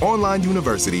 Purdue's online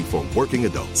university for working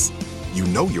adults. You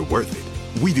know you're worth it.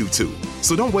 We do too.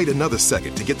 So don't wait another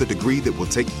second to get the degree that will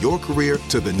take your career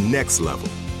to the next level.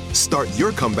 Start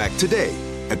your comeback today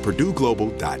at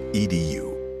purdueglobal.edu.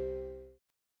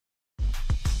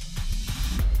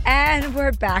 And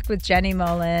we're back with Jenny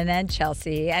Mollen and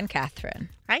Chelsea and Catherine.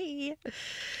 Hi.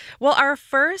 Well, our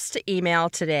first email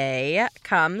today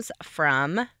comes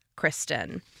from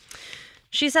Kristen.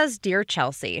 She says, "Dear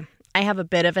Chelsea, I have a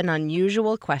bit of an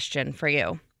unusual question for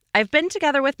you. I've been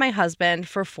together with my husband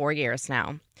for 4 years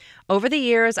now. Over the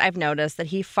years, I've noticed that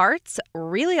he farts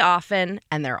really often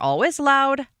and they're always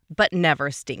loud, but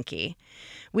never stinky.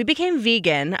 We became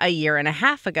vegan a year and a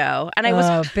half ago, and I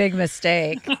was big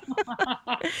mistake.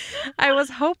 I was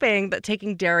hoping that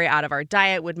taking dairy out of our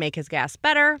diet would make his gas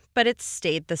better, but it's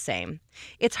stayed the same.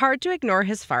 It's hard to ignore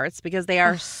his farts because they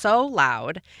are so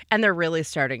loud, and they're really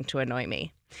starting to annoy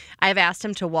me. I've asked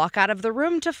him to walk out of the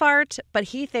room to fart, but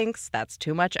he thinks that's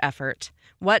too much effort.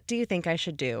 What do you think I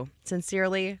should do?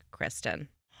 Sincerely, Kristen."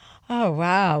 Oh,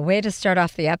 wow. Way to start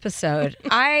off the episode.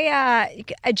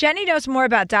 Jenny knows more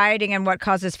about dieting and what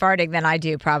causes farting than I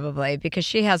do, probably, because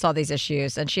she has all these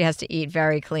issues and she has to eat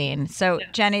very clean. So, yeah.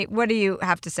 Jenny, what do you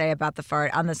have to say about the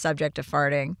fart on the subject of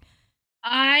farting?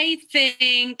 I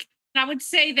would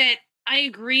say that I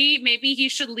agree. Maybe he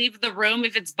should leave the room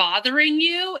if it's bothering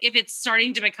you, if it's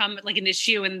starting to become like an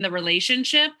issue in the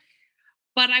relationship.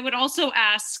 But I would also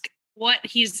ask what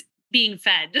he's being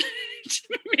fed,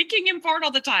 making him fart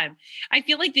all the time. I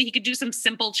feel like that he could do some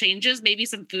simple changes, maybe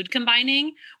some food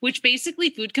combining, which basically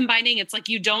food combining, it's like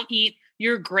you don't eat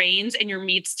your grains and your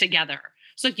meats together.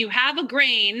 So if you have a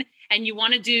grain and you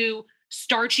want to do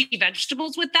starchy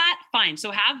vegetables with that, fine.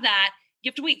 So have that. You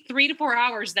have to wait 3 to 4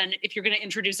 hours then if you're going to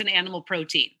introduce an animal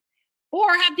protein,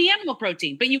 or have the animal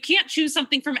protein, but you can't choose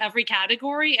something from every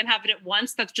category and have it at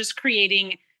once. That's just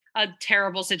creating a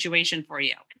terrible situation for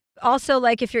you. Also,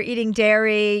 like if you're eating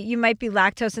dairy, you might be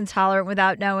lactose intolerant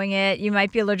without knowing it. You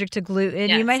might be allergic to gluten.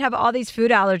 Yes. You might have all these food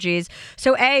allergies.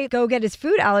 So go get his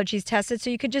food allergies tested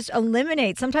so you could just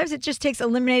eliminate. Sometimes it just takes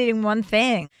eliminating one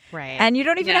thing. Right. And you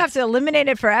don't even have to eliminate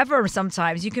it forever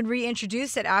sometimes. You can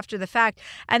reintroduce it after the fact.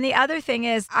 And the other thing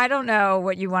is, I don't know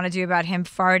what you want to do about him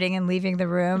farting and leaving the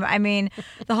room. I mean,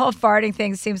 the whole farting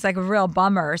thing seems like a real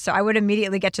bummer. So I would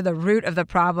immediately get to the root of the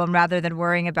problem rather than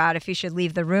worrying about if he should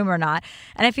leave the room or not.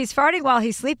 And if he's farting while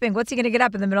he's sleeping, what's he going to get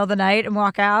up in the middle of the night and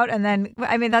walk out? And then,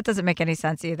 I mean, that doesn't make any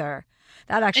sense either.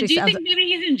 That actually do you think maybe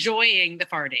he's enjoying the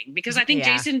farting? Because I think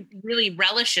Jason really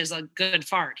relishes a good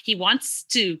fart. He wants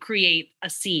to create a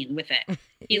scene with it.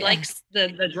 He likes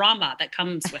the drama that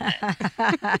comes with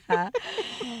it.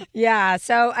 Yeah.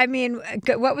 So, I mean,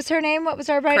 what was her name? What was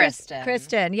our writer?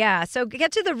 Kristen. Yeah. So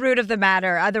get to the root of the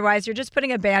matter. Otherwise, you're just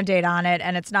putting a Band-Aid on it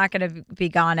and it's not going to be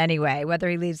gone anyway, whether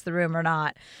he leaves the room or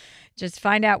not. Just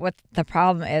find out what the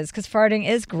problem is, because farting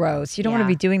is gross. You don't want to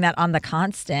be doing that on the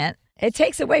constant. It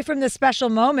takes away from the special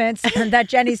moments that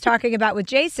Jenny's talking about with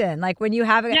Jason. Like when you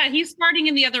have it. Yeah, he's farting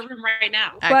in the other room right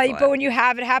now. But when you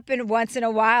have it happen once in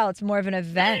a while, it's more of an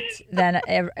event than,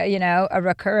 a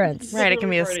recurrence. Right. It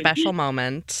can be a special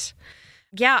moment.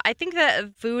 Yeah, I think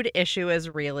the food issue is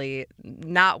really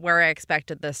not where I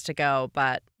expected this to go,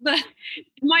 but...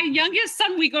 My youngest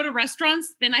son, we go to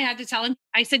restaurants, then I had to tell him,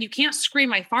 I said, you can't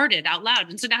scream, I farted out loud.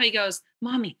 And so now he goes,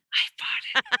 Mommy,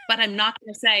 I farted, but I'm not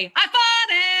going to say, I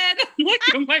farted. I'm like,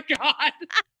 oh my God.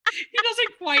 He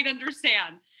doesn't quite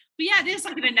understand. But yeah, it is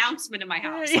like an announcement in my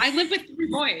house. I live with 3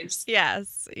 boys.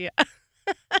 Yes. Yeah.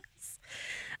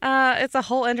 It's a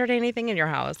whole entertaining thing in your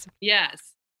house. Yes.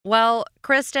 Well,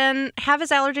 Kristen, have his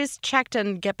allergies checked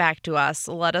and get back to us.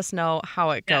 Let us know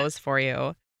how it goes for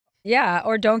you. Yeah,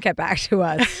 or don't get back to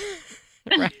us.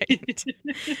 Right.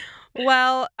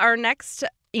 Well, our next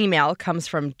email comes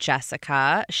from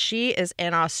Jessica. She is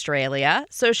in Australia,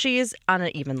 so she's on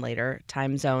an even later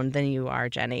time zone than you are,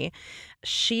 Jenny.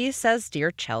 She says,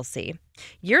 Dear Chelsea,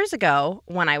 years ago,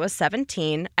 when I was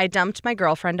 17, I dumped my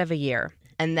girlfriend of a year.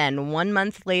 And then 1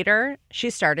 month later, she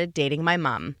started dating my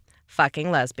mom.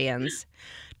 Fucking lesbians.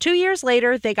 2 years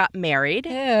later, they got married.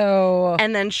 Ew.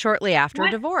 And then shortly after,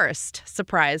 divorced.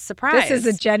 Surprise, surprise. This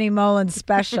is a Jenny Mullins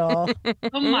special.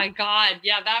 Oh my God.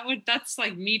 Yeah, that's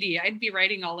like meaty. I'd be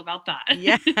writing all about that.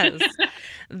 Yes.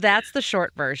 That's the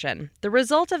short version. The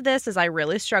result of this is I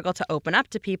really struggle to open up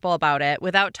to people about it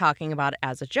without talking about it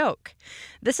as a joke.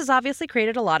 This has obviously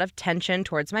created a lot of tension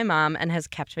towards my mom and has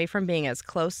kept me from being as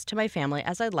close to my family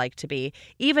as I'd like to be,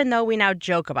 even though we now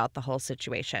joke about the whole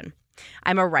situation.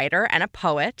 I'm a writer and a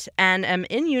poet and am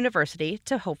in university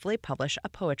to hopefully publish a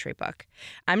poetry book.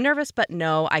 I'm nervous but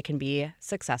know I can be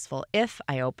successful if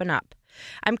I open up.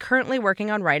 I'm currently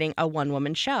working on writing a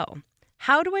one-woman show.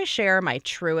 How do I share my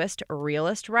truest,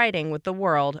 realest writing with the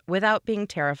world without being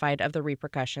terrified of the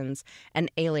repercussions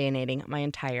and alienating my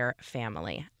entire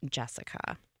family?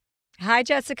 Jessica. Hi,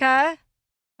 Jessica.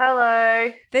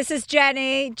 Hello. This is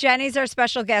Jenny. Jenny's our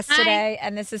special guest today,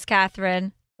 and this is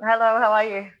Catherine. Hello, how are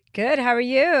you? Good. How are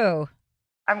you?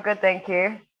 I'm good, thank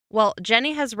you. Well,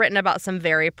 Jenny has written about some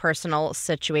very personal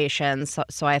situations,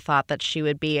 so I thought that she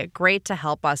would be great to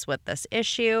help us with this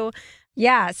issue.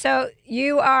 Yeah, so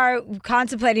you are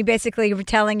contemplating basically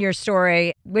telling your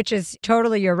story, which is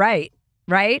totally your right?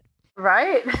 Right.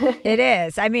 It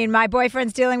is. I mean, my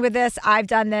boyfriend's dealing with this, I've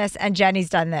done this, and Jenny's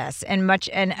done this in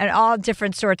all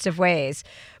different sorts of ways.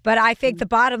 But I think the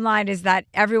bottom line is that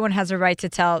everyone has a right to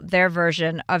tell their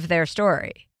version of their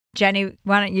story. Jenny,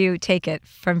 why don't you take it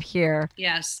from here?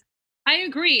 Yes, I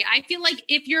agree. I feel like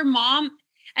if your mom,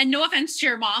 and no offense to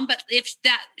your mom, but if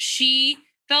that she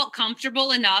felt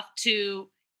comfortable enough to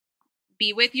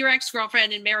be with your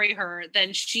ex-girlfriend and marry her,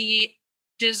 then she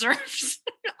deserves,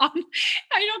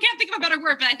 can't think of a better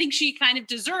word, but I think she kind of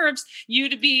deserves you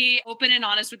to be open and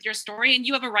honest with your story. And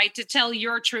you have a right to tell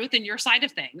your truth and your side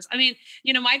of things. I mean,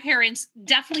 my parents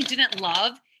definitely didn't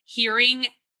love hearing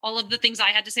all of the things I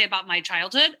had to say about my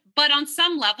childhood. But on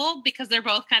some level, because they're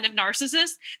both kind of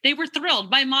narcissists, they were thrilled.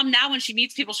 My mom now, when she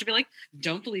meets people, she'll be like,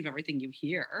 don't believe everything you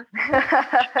hear.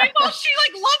 My mom, she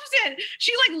loves it.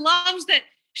 She loves that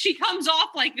she comes off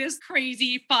like this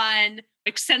crazy, fun,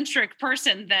 eccentric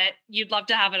person that you'd love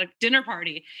to have at a dinner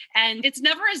party. And it's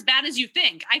never as bad as you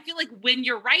think. I feel like when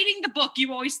you're writing the book,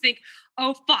 you always think,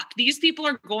 oh, fuck, these people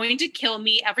are going to kill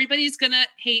me. Everybody's going to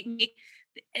hate me.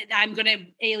 I'm going to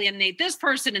alienate this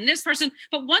person and this person.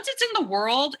 But once it's in the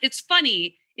world, it's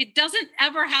funny. It doesn't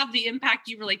ever have the impact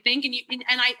you really think. And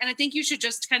I think you should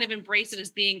just kind of embrace it as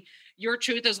being your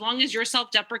truth. As long as you're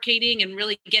self-deprecating and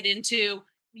really get into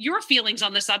your feelings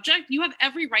on the subject, you have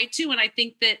every right to. And I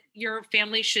think that your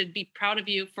family should be proud of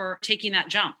you for taking that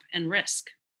jump and risk.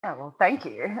 Oh, well, thank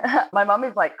you. My mom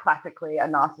is classically a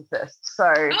narcissist.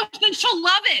 So then she'll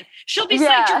love it. She'll be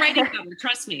psyched you're writing about it.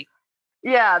 Trust me.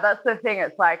 Yeah, that's the thing.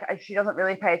 It's she doesn't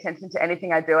really pay attention to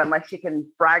anything I do unless she can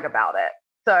brag about it.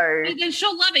 So and then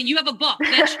she'll love it. You have a book.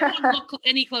 Then she won't look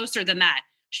any closer than that.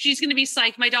 She's going to be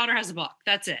psyched. My daughter has a book.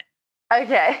 That's it.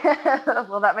 Okay.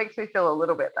 Well, that makes me feel a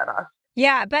little bit better.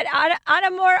 Yeah, but on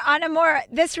a more,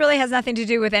 this really has nothing to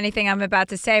do with anything I'm about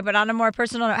to say, but on a more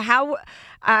personal note,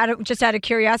 just out of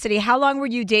curiosity, how long were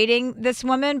you dating this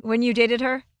woman when you dated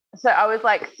her? So I was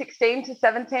 16 to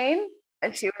 17.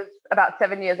 And she was about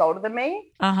 7 years older than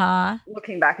me. Uh-huh.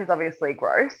 Looking back is obviously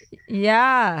gross.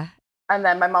 Yeah. And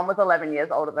then my mom was 11 years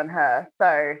older than her.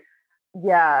 So,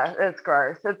 yeah, it's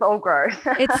gross. It's all gross.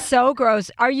 It's so gross.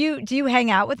 Do you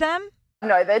hang out with them?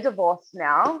 No, they're divorced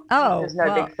now. Oh. There's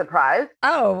no big surprise.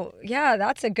 Oh, yeah,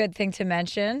 that's a good thing to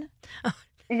mention.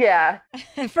 Yeah.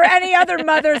 For any other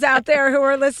mothers out there who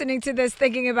are listening to this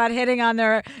thinking about hitting on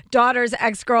their daughter's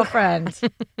ex-girlfriend.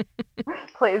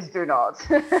 Please do not.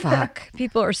 Fuck.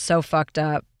 People are so fucked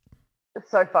up.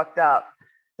 So fucked up.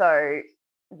 So,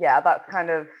 yeah, that's kind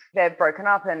of, they're broken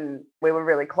up and we were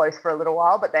really close for a little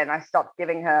while, but then I stopped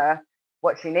giving her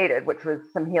what she needed, which was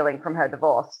some healing from her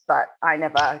divorce. But I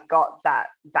never got that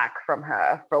back from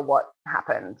her for what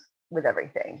happened with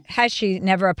everything. Has she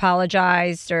never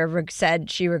apologized or said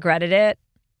she regretted it?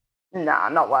 Nah,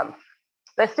 not once.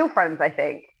 They're still friends, I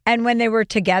think. And when they were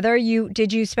together,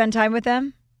 did you spend time with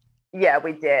them? Yeah,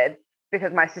 we did,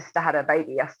 because my sister had a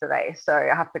baby yesterday, so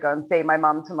I have to go and see my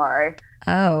mum tomorrow.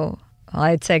 Oh, well,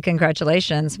 I'd say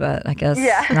congratulations, but I guess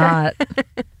not.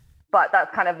 But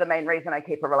that's kind of the main reason I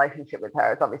keep a relationship with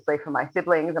her. It's obviously for my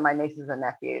siblings and my nieces and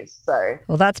nephews. So,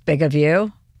 well, that's big of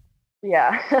you.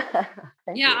 Yeah.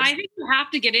 Yeah, I think you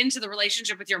have to get into the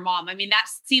relationship with your mom. I mean, that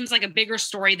seems like a bigger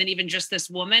story than even just this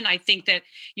woman. I think that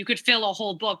you could fill a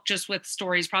whole book just with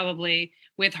stories probably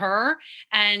with her.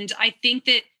 And I think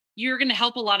that you're going to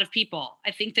help a lot of people.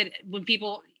 I think that when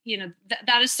people,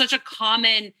 that is such a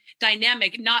common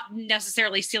dynamic, not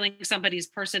necessarily stealing somebody's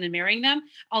person and marrying them.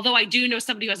 Although I do know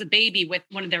somebody who has a baby with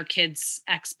one of their kids'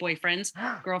 ex-boyfriends,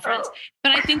 girlfriends.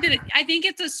 But I think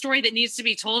it's a story that needs to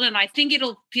be told. And I think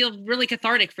it'll feel really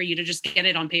cathartic for you to just get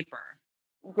it on paper.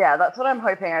 Yeah, that's what I'm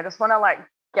hoping. I just want to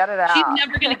get it out. She's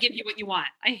never going to give you what you want.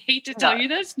 I hate to tell you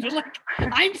this, but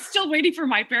I'm still waiting for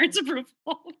my parents' approval.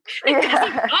 It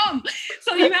doesn't come.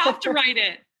 So you have to write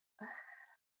it.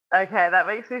 Okay, that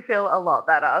makes me feel a lot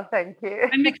better. Thank you.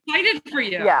 I'm excited for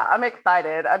you. Yeah, I'm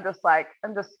excited. I'm just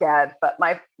scared. But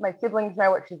my siblings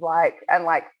know what she's like, and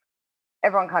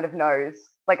everyone kind of knows.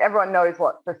 Everyone knows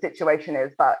what the situation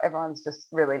is, but everyone's just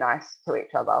really nice to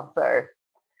each other. So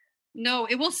no,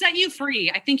 it will set you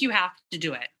free. I think you have to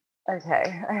do it.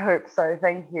 Okay, I hope so.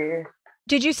 Thank you.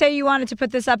 Did you say you wanted to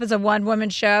put this up as a one-woman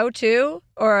show too,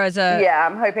 or as a? Yeah,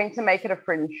 I'm hoping to make it a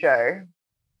fringe show.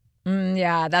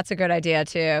 Yeah, that's a good idea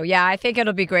too. Yeah, I think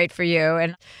it'll be great for you.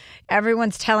 And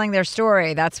everyone's telling their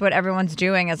story. That's what everyone's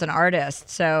doing as an artist.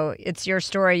 So it's your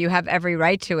story. You have every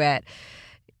right to it.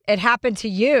 It happened to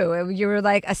you. You were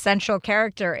a central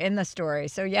character in the story.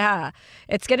 So yeah,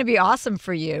 it's going to be awesome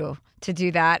for you to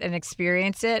do that and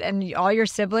experience it. And all your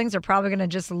siblings are probably going to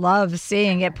just love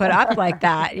seeing it put up like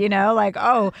that,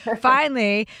 oh,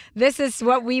 finally, this is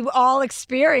what we all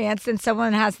experienced and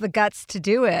someone has the guts to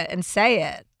do it and say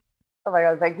it. Oh my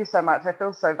God, thank you so much. I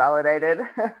feel so validated.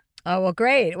 Oh, well,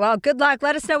 great. Well, good luck.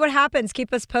 Let us know what happens.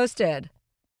 Keep us posted.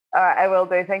 All right, I will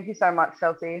do. Thank you so much,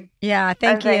 Chelsea. Yeah,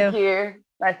 thank you. Thank you.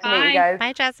 Nice to meet you guys.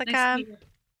 Bye, Jessica. Nice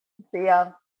See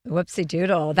ya. Whoopsie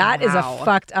doodle. That is a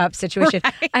fucked up situation.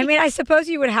 Right? I mean, I suppose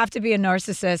you would have to be a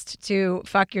narcissist to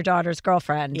fuck your daughter's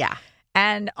girlfriend. Yeah.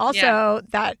 And also,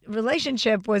 that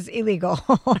relationship was illegal.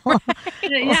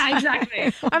 Yeah,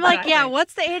 exactly. I'm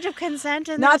what's the age of consent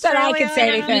in Not Australia? that I could say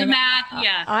anything. The math,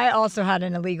 yeah. I also had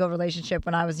an illegal relationship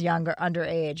when I was younger,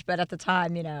 underage. But at the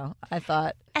time, I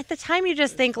thought. At the time, you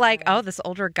just think this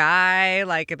older guy,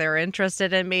 they're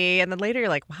interested in me. And then later you're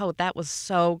like, wow, that was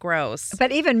so gross.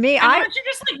 But even me, aren't you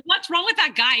just what's wrong with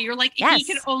that guy? You're yes. He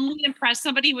could only impress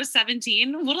somebody who was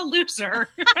 17. What a loser.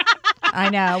 I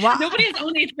know. Well, nobody his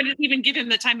own age would even give him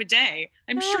the time of day.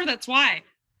 I'm sure that's why.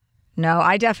 No,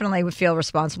 I definitely would feel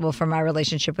responsible for my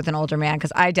relationship with an older man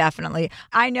because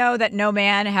I know that no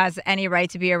man has any right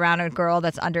to be around a girl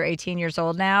that's under 18 years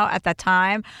old now. At that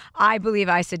time, I believe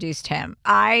I seduced him.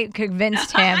 I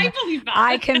convinced him. I believe that.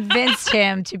 I convinced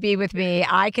him to be with me.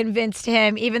 I convinced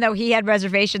him, even though he had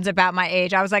reservations about my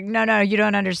age, I was like, no, you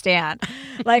don't understand.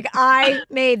 I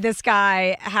made this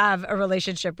guy have a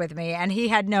relationship with me and he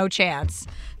had no chance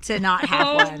to not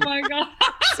have one. Oh my God.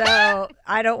 So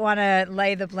I don't want to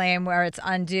lay the blame where it's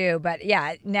undue. But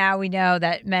yeah, now we know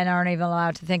that men aren't even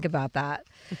allowed to think about that.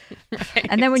 Right.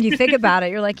 And then when you think about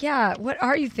it, you're like, yeah, what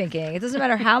are you thinking? It doesn't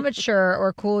matter how mature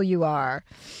or cool you are.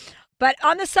 But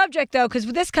on the subject, though, because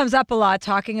this comes up a lot,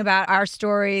 talking about our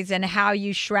stories and how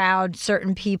you shroud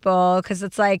certain people, because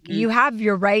it's you have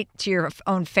your right to your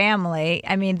own family.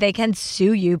 I mean, they can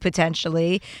sue you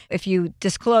potentially if you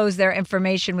disclose their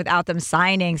information without them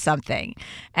signing something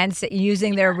and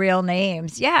using their real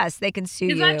names. Yes, they can sue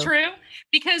you. Is that true?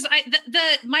 Because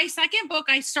my second book,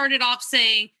 I started off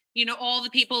saying, all the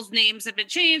people's names have been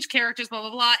changed, characters, blah, blah,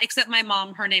 blah, except my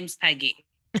mom, her name's Peggy.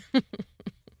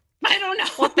 I don't know.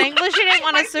 Well, thankfully she didn't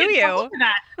want to sue you.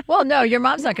 Well, no, your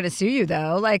mom's not going to sue you,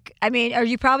 though. Or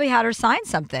you probably had her sign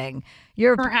something.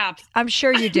 Perhaps. I'm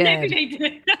sure you did. Maybe they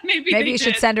did. Maybe you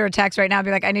should send her a text right now and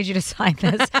be like, I need you to sign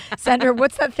this. Send her,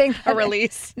 what's that thing? A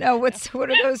release. No, what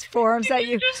are those forms that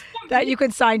you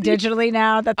can sign digitally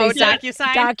now? That they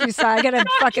DocuSign? DocuSign. Get a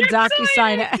fucking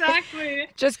DocuSign it. Exactly.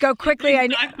 Just go quickly.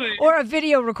 Exactly. Or a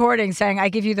video recording saying, I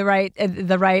give you the right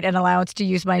and allowance to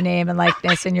use my name and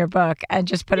likeness in your book, and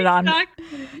just put it on.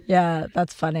 Exactly. Yeah,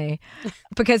 that's funny.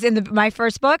 Because in my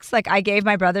first books, like, I gave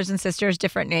my brothers and sisters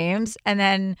different names, and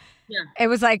then it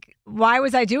was like, why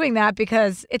was I doing that?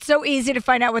 Because it's so easy to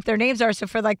find out what their names are. So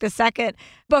for like the second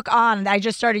book on, I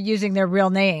just started using their real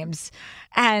names.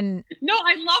 And no,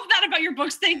 I love that about your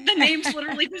books. The names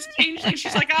literally just changed. Like,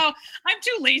 she's like, oh, I'm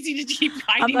too lazy to keep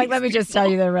hiding. I'm like, let me just tell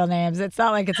you their real names. It's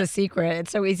not like it's a secret.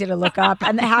 It's so easy to look up.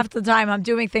 And half the time I'm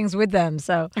doing things with them.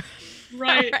 So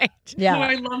right. Yeah. No,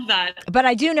 I love that. But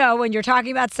I do know when you're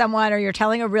talking about someone or you're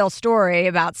telling a real story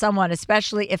about someone,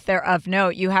 especially if they're of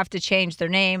note, you have to change their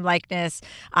name, likeness,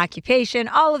 occupation,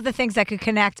 all of the things that could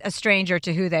connect a stranger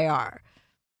to who they are.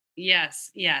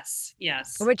 Yes.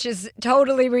 Which is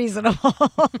totally reasonable.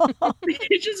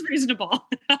 Which is reasonable.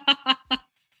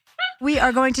 We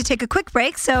are going to take a quick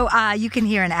break so you can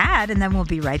hear an ad, and then we'll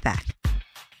be right back.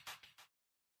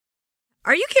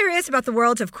 Are you curious about the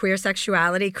world of queer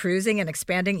sexuality, cruising, and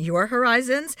expanding your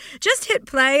horizons? Just hit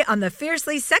play on the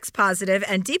fiercely sex-positive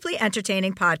and deeply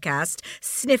entertaining podcast,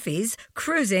 Sniffy's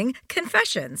Cruising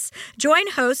Confessions. Join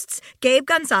hosts Gabe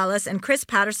Gonzalez and Chris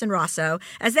Patterson-Rosso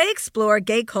as they explore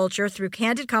gay culture through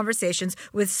candid conversations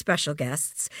with special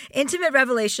guests, intimate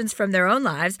revelations from their own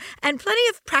lives, and plenty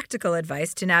of practical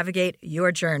advice to navigate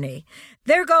your journey.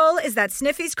 Their goal is that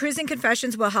Sniffy's Cruising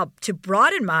Confessions will help to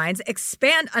broaden minds,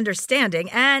 expand understanding,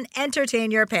 and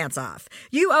entertain your pants off.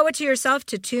 You owe it to yourself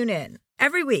to tune in.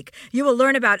 Every week, you will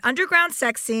learn about underground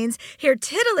sex scenes, hear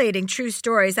titillating true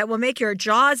stories that will make your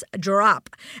jaws drop,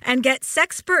 and get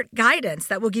sexpert guidance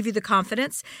that will give you the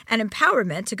confidence and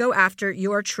empowerment to go after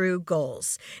your true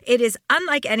goals. It is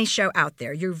unlike any show out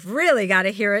there. You've really got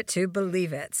to hear it to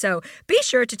believe it. So be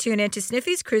sure to tune in to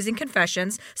Sniffy's Cruising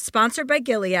Confessions, sponsored by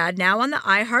Gilead, now on the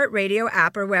iHeartRadio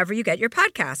app or wherever you get your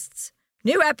podcasts.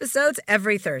 New episodes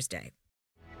every Thursday.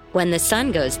 When the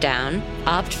sun goes down,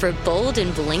 opt for bold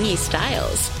and blingy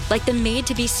styles, like the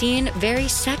made-to-be-seen, very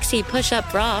sexy push-up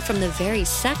bra from the Very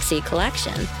Sexy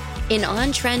collection. In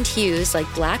on-trend hues like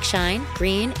black shine,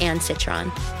 green, and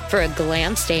citron. For a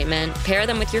glam statement, pair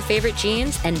them with your favorite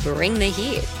jeans and bring the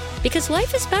heat. Because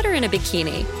life is better in a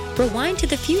bikini. Rewind to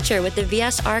the future with the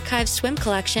VS Archive swim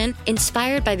collection,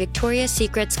 inspired by Victoria's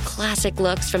Secret's classic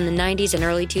looks from the 90s and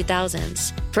early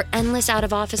 2000s. For endless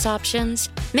out-of-office options,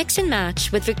 mix and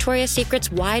match with Victoria's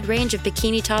Secret's wide range of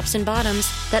bikini tops and bottoms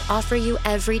that offer you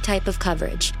every type of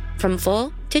coverage, from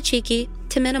full to cheeky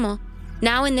to minimal.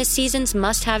 Now in this season's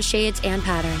must-have shades and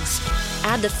patterns.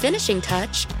 Add the finishing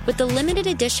touch with the limited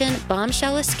edition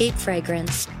Bombshell Escape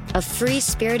fragrance, a free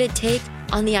spirited take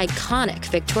on the iconic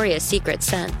Victoria's Secret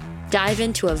scent. Dive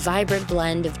into a vibrant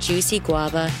blend of juicy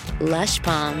guava, lush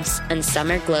palms, and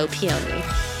summer glow peony.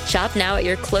 Shop now at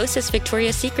your closest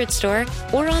Victoria's Secret store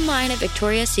or online at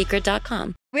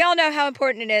victoriassecret.com. We all know how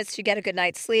important it is to get a good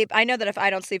night's sleep. I know that if I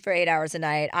don't sleep for 8 hours a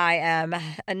night, I am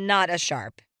not as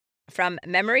sharp. From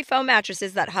memory foam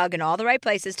mattresses that hug in all the right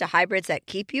places to hybrids that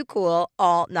keep you cool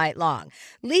all night long,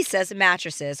 Leesa's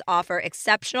mattresses offer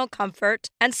exceptional comfort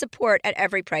and support at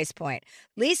every price point.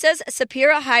 Leesa's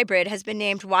Sapira Hybrid has been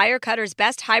named Wirecutter's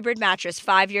best hybrid mattress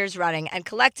 5 years running, and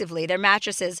collectively their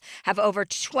mattresses have over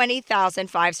 20,000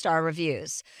 five-star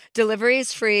reviews. Delivery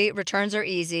is free, returns are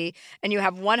easy, and you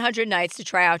have 100 nights to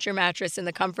try out your mattress in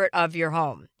the comfort of your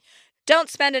home.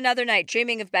 Don't spend another night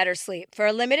dreaming of better sleep. For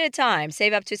a limited time,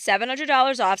 save up to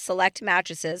 $700 off select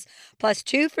mattresses, plus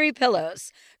 2 free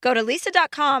pillows. Go to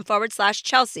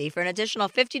leesa.com/Chelsea for an additional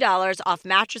 $50 off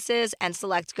mattresses and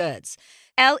select goods.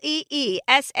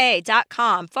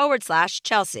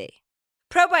 LEESA.com/Chelsea.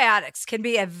 Probiotics can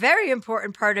be a very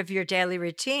important part of your daily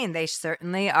routine. They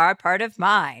certainly are part of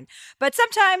mine. But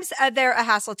sometimes they're a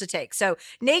hassle to take. So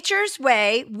Nature's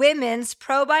Way Women's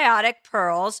Probiotic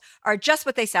Pearls are just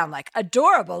what they sound like.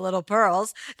 Adorable little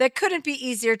pearls that couldn't be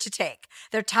easier to take.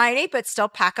 They're tiny but still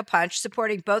pack a punch,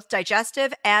 supporting both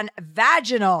digestive and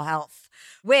vaginal health.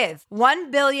 With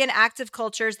 1 billion active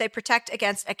cultures, they protect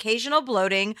against occasional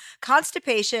bloating,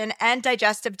 constipation, and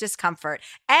digestive discomfort.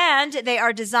 And they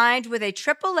are designed with a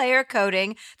triple-layer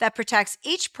coating that protects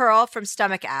each pearl from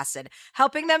stomach acid,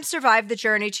 helping them survive the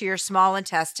journey to your small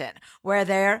intestine, where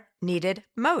they're needed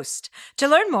most. To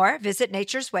learn more, visit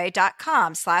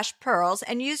naturesway.com/pearls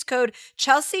and use code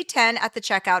Chelsea10 at the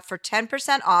checkout for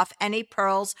 10% off any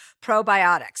Pearls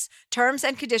probiotics. Terms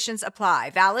and conditions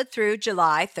apply. Valid through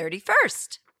July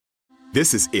 31st.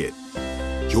 This is it.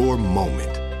 Your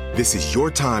moment. This is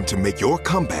your time to make your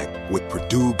comeback with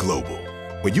Purdue Global.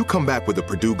 When you come back with a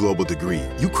Purdue Global degree,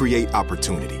 you create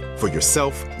opportunity for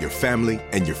yourself, your family,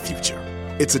 and your future.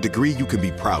 It's a degree you can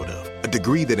be proud of, a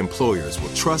degree that employers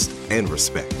will trust and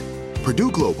respect.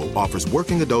 Purdue Global offers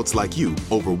working adults like you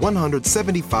over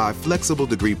 175 flexible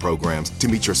degree programs to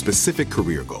meet your specific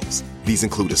career goals. These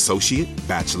include associate,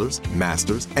 bachelor's,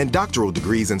 master's, and doctoral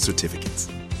degrees and certificates.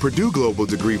 Purdue Global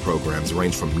degree programs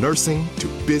range from nursing to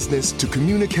business to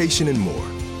communication and more.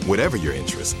 Whatever your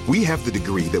interest, we have the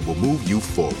degree that will move you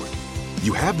forward.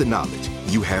 You have the knowledge,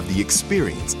 you have the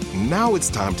experience. Now it's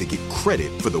time to get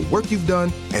credit for the work you've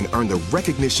done and earn the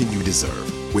recognition you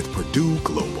deserve with Purdue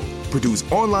Global,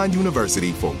 Purdue's online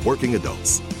university for working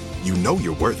adults. You know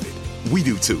you're worth it. We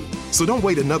do too. So don't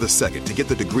wait another second to get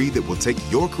the degree that will take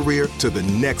your career to the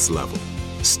next level.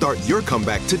 Start your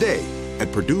comeback today at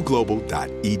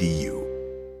purdueglobal.edu.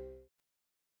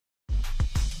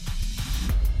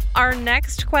 Our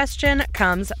next question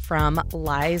comes from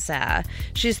Liza.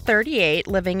 She's 38,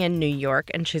 living in New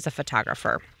York, and she's a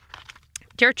photographer.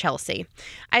 Dear Chelsea,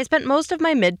 I spent most of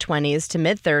my mid-20s to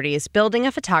mid-30s building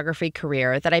a photography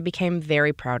career that I became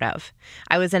very proud of.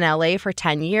 I was in LA for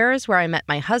 10 years where I met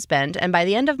my husband, and by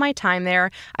the end of my time there,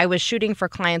 I was shooting for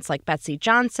clients like Betsy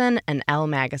Johnson and Elle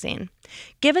magazine.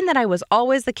 Given that I was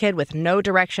always the kid with no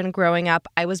direction growing up,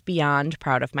 I was beyond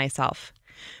proud of myself.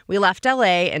 We left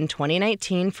LA in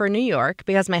 2019 for New York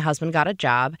because my husband got a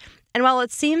job, and while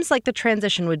it seems like the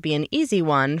transition would be an easy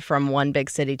one from one big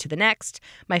city to the next,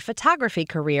 my photography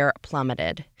career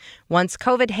plummeted. Once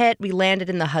COVID hit, we landed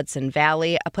in the Hudson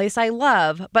Valley, a place I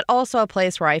love, but also a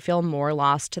place where I feel more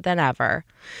lost than ever.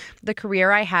 The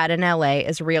career I had in LA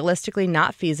is realistically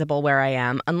not feasible where I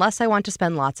am unless I want to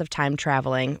spend lots of time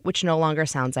traveling, which no longer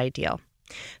sounds ideal.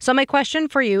 So my question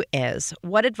for you is,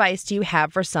 what advice do you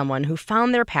have for someone who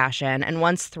found their passion and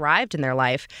once thrived in their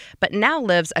life, but now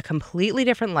lives a completely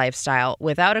different lifestyle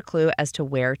without a clue as to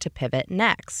where to pivot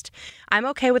next? I'm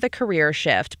okay with a career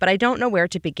shift, but I don't know where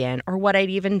to begin or what I'd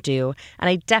even do, and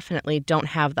I definitely don't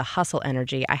have the hustle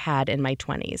energy I had in my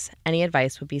 20s. Any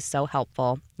advice would be so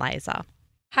helpful. Liza.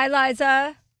 Hi,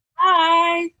 Liza.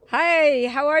 Hi. Hi,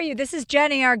 how are you? This is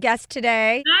Jenny, our guest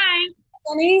today. Hi.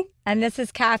 Jenny. And this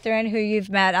is Catherine, who you've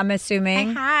met, I'm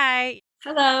assuming. Hi.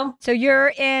 Hello. So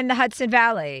you're in the Hudson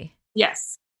Valley.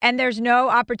 Yes. And there's no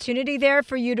opportunity there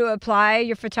for you to apply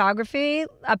your photography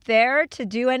up there to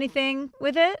do anything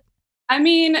with it? I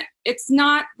mean, it's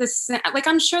not the same. Like,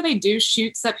 I'm sure they do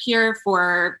shoots up here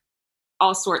for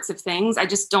all sorts of things. I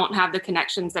just don't have the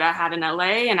connections that I had in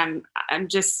LA. And I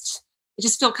just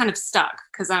feel kind of stuck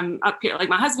because I'm up here. Like,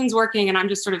 my husband's working and I'm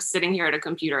just sort of sitting here at a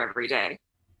computer every day.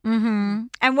 Mm-hmm.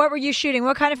 And what were you shooting?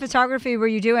 What kind of photography were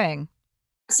you doing?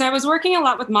 So I was working a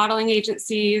lot with modeling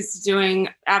agencies, doing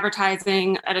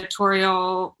advertising,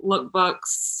 editorial,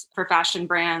 lookbooks for fashion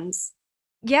brands.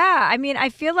 Yeah, I mean, I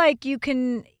feel like you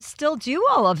can still do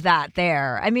all of that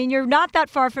there. I mean, you're not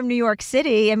that far from New York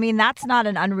City. I mean, that's not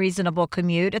an unreasonable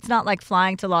commute. It's not like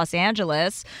flying to Los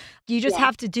Angeles. You just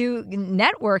have to do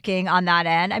networking on that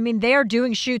end. I mean, they are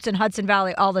doing shoots in Hudson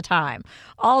Valley all the time.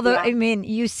 I mean,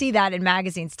 you see that in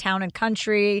magazines, Town and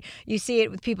Country. You see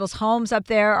it with people's homes up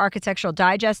there. Architectural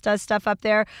Digest does stuff up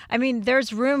there. I mean,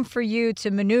 there's room for you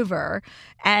to maneuver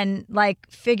and like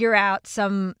figure out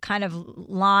some kind of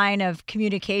line of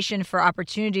communication for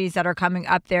opportunities that are coming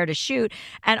up there to shoot,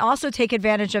 and also take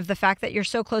advantage of the fact that you're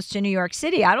so close to New York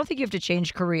City. I don't think you have to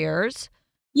change careers.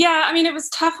 Yeah, I mean, it was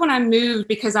tough when I moved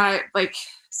because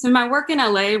so my work in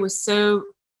LA was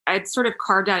I'd sort of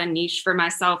carved out a niche for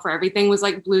myself where everything was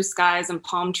like blue skies and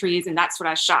palm trees. And that's what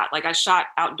I shot. Like, I shot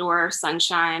outdoor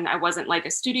sunshine. I wasn't like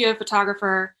a studio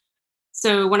photographer.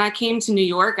 So when I came to New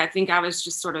York, I think I was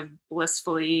just sort of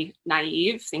blissfully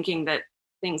naive, thinking that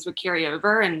things would carry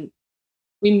over. And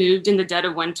we moved in the dead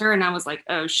of winter and I was like,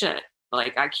 oh shit,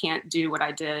 like I can't do what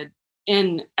I did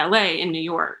in LA in New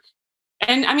York.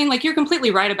 And I mean, like, you're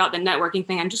completely right about the networking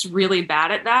thing. I'm just really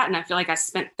bad at that. And I feel like I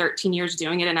spent 13 years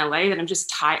doing it in LA that I'm just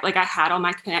tired. Like, I had all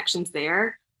my connections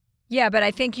there. Yeah, but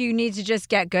I think you need to just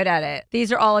get good at it.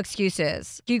 These are all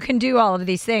excuses. You can do all of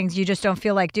these things. You just don't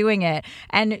feel like doing it.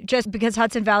 And just because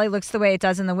Hudson Valley looks the way it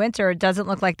does in the winter, it doesn't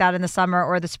look like that in the summer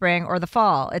or the spring or the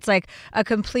fall. It's like a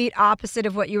complete opposite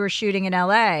of what you were shooting in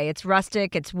LA. It's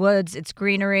rustic, it's woods, it's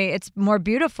greenery. It's more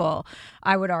beautiful,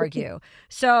 I would argue.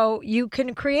 So you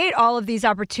can create all of these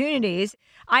opportunities.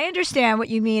 I understand what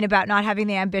you mean about not having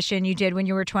the ambition you did when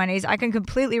you were 20s. I can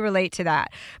completely relate to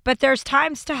that. But there's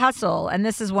times to hustle, and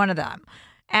this is one of them.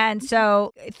 And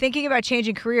so thinking about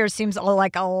changing careers seems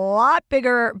like a lot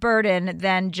bigger burden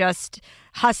than just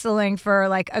hustling for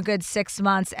like a good 6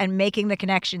 months and making the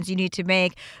connections you need to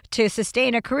make to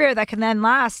sustain a career that can then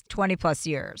last 20 plus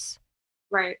years.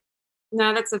 Right.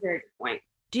 No, that's a very good point.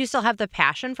 Do you still have the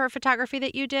passion for photography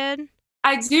that you did?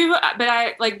 I do, but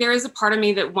I like there is a part of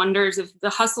me that wonders if the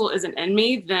hustle isn't in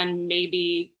me, then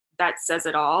maybe that says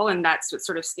it all. And that's what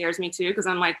sort of scares me too, because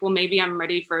I'm like, well, maybe I'm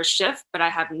ready for a shift, but I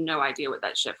have no idea what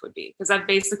that shift would be. Because I've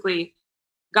basically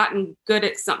gotten good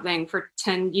at something for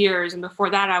 10 years. And before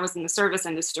that, I was in the service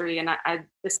industry, and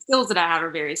the skills that I have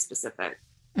are very specific.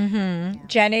 Mm-hmm.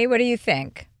 Jenny, what do you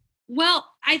think? Well,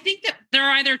 I think that there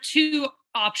are either two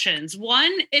options. One,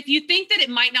 if you think that it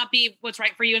might not be what's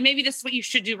right for you, and maybe this is what you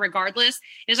should do regardless,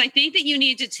 is I think that you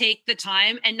need to take the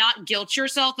time and not guilt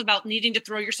yourself about needing to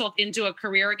throw yourself into a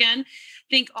career again.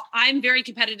 I'm very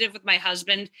competitive with my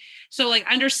husband. So like,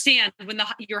 understand when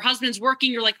your husband's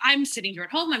working, you're like, I'm sitting here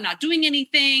at home, I'm not doing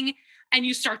anything. And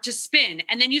you start to spin,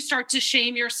 and then you start to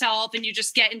shame yourself, and you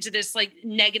just get into this like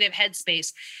negative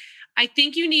headspace. I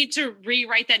think you need to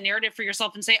rewrite that narrative for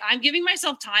yourself and say, I'm giving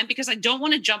myself time because I don't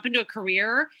want to jump into a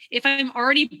career if I'm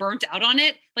already burnt out on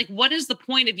it. Like, what is the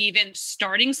point of even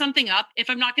starting something up if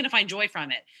I'm not going to find joy from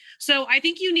it? So I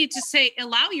think you need to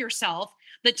allow yourself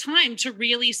the time to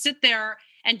really sit there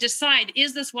and decide,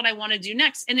 is this what I want to do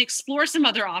next? And explore some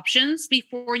other options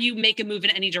before you make a move in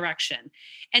any direction.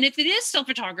 And if it is still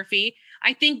photography,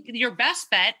 I think your best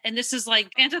bet, and this is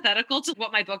like antithetical to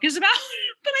what my book is about,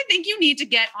 but I think you need to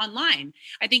get online.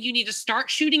 I think you need to start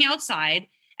shooting outside.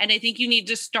 And I think you need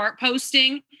to start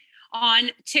posting on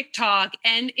TikTok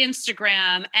and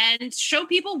Instagram and show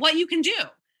people what you can do.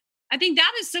 I think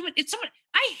that is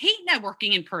I hate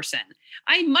networking in person.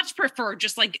 I much prefer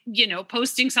just like,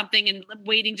 posting something and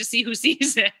waiting to see who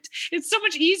sees it. It's so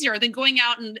much easier than going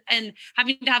out and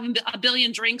having to have a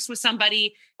billion drinks with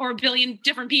somebody or a billion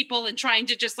different people and trying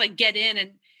to just like get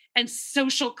in and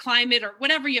social climate or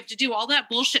whatever you have to do. All that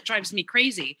bullshit drives me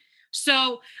crazy.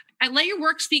 So I let your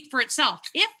work speak for itself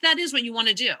if that is what you want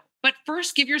to do. But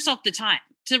first, give yourself the time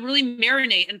to really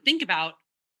marinate and think about,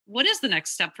 what is the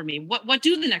next step for me? What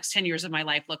do the next 10 years of my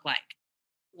life look like?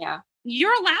 Yeah.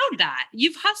 You're allowed that.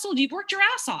 You've hustled, you've worked your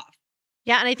ass off.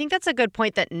 Yeah, and I think that's a good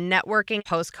point that networking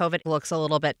post-COVID looks a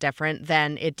little bit different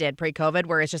than it did pre-COVID,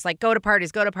 where it's just like, go to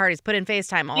parties, put in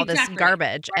FaceTime, all this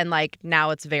garbage. And like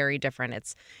now it's very different.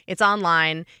 It's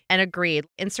online, and agreed.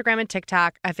 Instagram and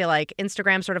TikTok, I feel like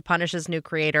Instagram sort of punishes new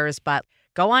creators, but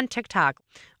go on TikTok.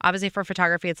 Obviously for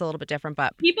photography, it's a little bit different,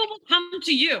 but people will come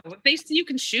to you. If they see you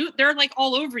can shoot, they're like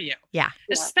all over you. Yeah.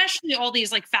 Especially all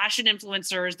these like fashion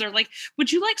influencers. They're like,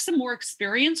 would you like some more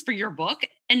experience for your book?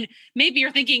 And maybe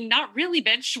you're thinking, not really,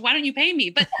 bitch. Why don't you pay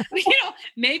me? But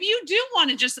maybe you do want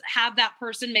to just have that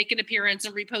person make an appearance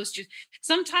and repost you.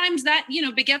 Sometimes that,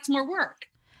 begets more work.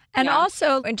 And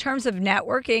also in terms of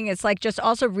networking, it's like just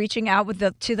also reaching out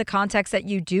to the contacts that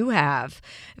you do have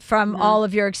from all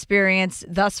of your experience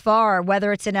thus far,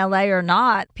 whether it's in LA or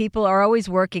not. People are always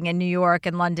working in New York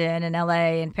and London and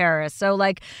LA and Paris. So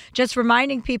like just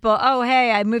reminding people, oh,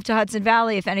 hey, I moved to Hudson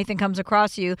Valley. If anything comes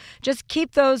across you, just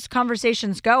keep those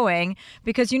conversations going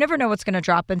because you never know what's going to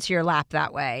drop into your lap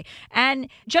that way. And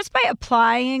just by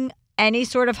applying any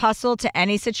sort of hustle to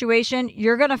any situation,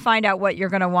 you're going to find out what you're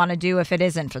going to want to do if it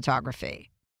isn't photography.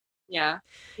 Yeah.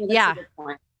 Yeah. A good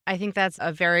point. I think that's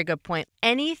a very good point.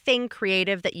 Anything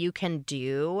creative that you can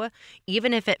do,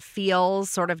 even if it feels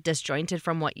sort of disjointed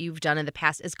from what you've done in the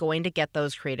past, is going to get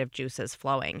those creative juices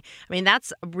flowing. I mean,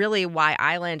 that's really why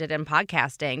I landed in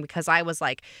podcasting, because I was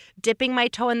like dipping my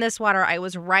toe in this water. I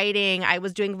was writing, I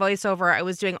was doing voiceover, I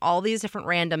was doing all these different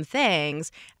random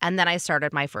things. And then I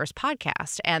started my first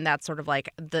podcast, and that's sort of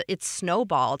like it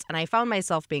snowballed. And I found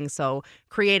myself being so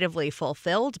creatively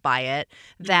fulfilled by it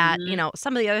that,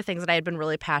 some of the other things that I had been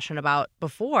really passionate about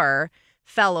before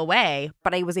fell away,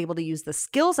 but I was able to use the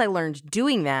skills I learned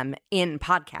doing them in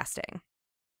podcasting.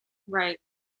 Right.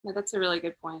 Yeah, that's a really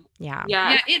good point. Yeah.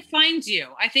 Yeah, it finds you.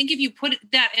 I think if you put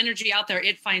that energy out there,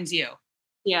 it finds you.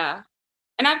 Yeah.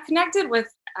 And I've connected with,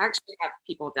 I actually have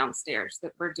people downstairs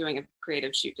that we're doing a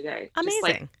creative shoot today.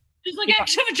 Amazing. She's like, I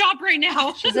actually have a job right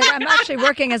now. She's like, I'm actually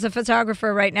working as a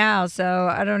photographer right now, so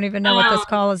I don't even know what this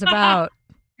call is about.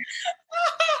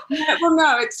 Well,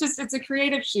 no, it's a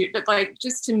creative shoot, but like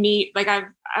just to meet, like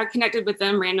I've connected with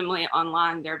them randomly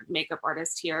online. They're makeup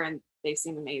artists here and they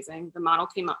seem amazing. The model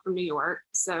came up from New York.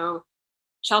 So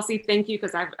Chelsea, thank you.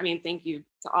 Cause thank you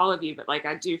to all of you, but like,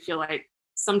 I do feel like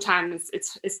sometimes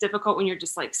it's difficult when you're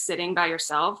just like sitting by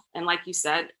yourself. And like you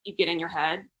said, you get in your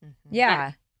head.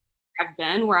 Yeah. I've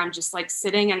been where I'm just like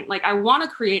sitting and like, I want to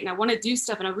create and I want to do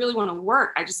stuff and I really want to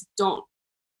work. I just don't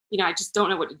I just don't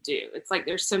know what to do. It's like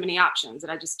there's so many options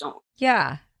that I just don't.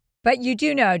 Yeah. But you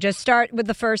do know, just start with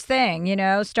the first thing,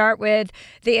 start with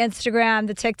the Instagram,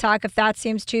 the TikTok. If that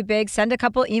seems too big, send a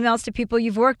couple emails to people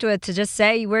you've worked with to just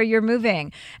say where you're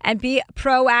moving and be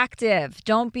proactive.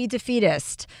 Don't be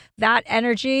defeatist. That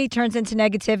energy turns into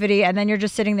negativity, and then you're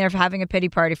just sitting there having a pity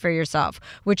party for yourself,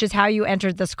 which is how you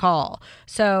entered this call.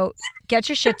 So get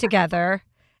your shit together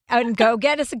and go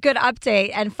get us a good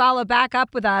update and follow back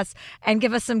up with us and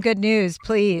give us some good news,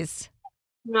 please.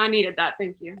 No, I needed that.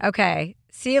 Thank you. Okay.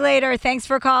 See you later. Thanks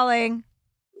for calling.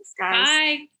 Thanks, guys.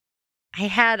 Bye. I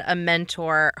had a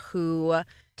mentor who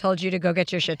told you to go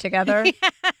get your shit together.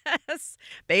 Yes.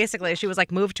 Basically, she was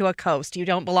like, move to a coast. You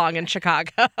don't belong in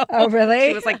Chicago. Oh, really?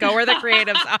 She was like, go where the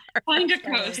creatives are. Find a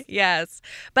coast. Yes.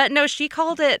 But no, she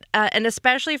called it, and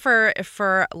especially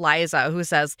for Liza, who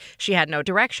says she had no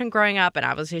direction growing up, and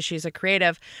obviously she's a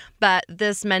creative. But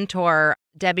this mentor,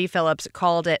 Debbie Phillips,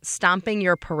 called it stomping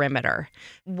your perimeter.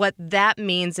 What that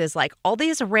means is like all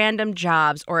these random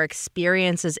jobs or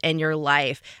experiences in your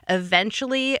life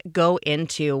eventually go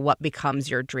into what becomes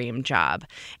your dream job.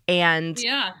 And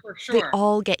yeah, for sure. They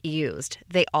all get used.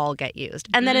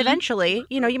 And then eventually,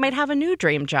 you might have a new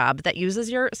dream job that uses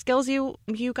your skills you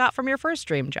got from your first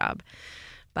dream job.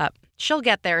 But she'll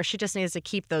get there. She just needs to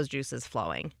keep those juices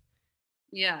flowing.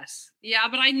 Yes. Yeah,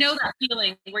 but I know that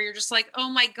feeling where you're just like, oh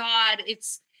my God,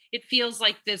 it feels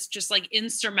like this just like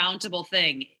insurmountable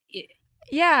thing.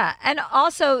 Yeah. And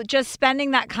also just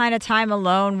spending that kind of time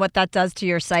alone, what that does to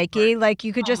your psyche. Right. Like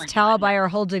you could just tell by her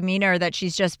whole demeanor that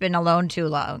she's just been alone too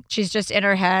long. She's just in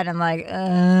her head and like,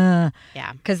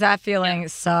 yeah. Because that feeling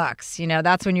sucks.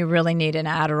 That's when you really need an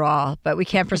Adderall. But we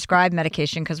can't prescribe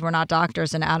medication because we're not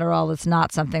doctors. And Adderall is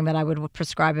not something that I would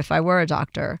prescribe if I were a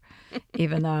doctor,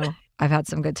 even though I've had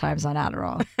some good times on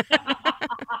Adderall.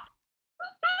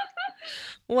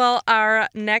 Well, our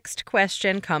next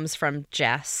question comes from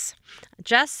Jess.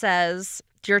 Jess says,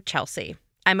 Dear Chelsea,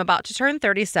 I'm about to turn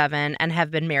 37 and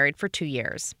have been married for 2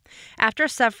 years. After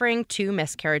suffering 2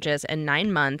 miscarriages in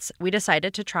 9 months, we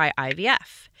decided to try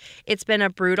IVF. It's been a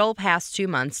brutal past 2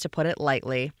 months, to put it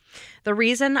lightly. The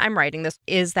reason I'm writing this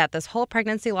is that this whole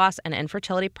pregnancy loss and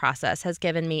infertility process has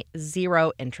given me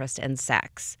zero interest in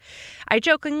sex. I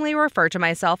jokingly refer to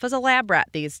myself as a lab rat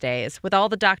these days, with all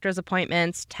the doctor's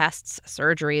appointments, tests,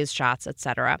 surgeries, shots,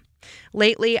 etc.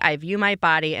 Lately, I view my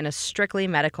body in a strictly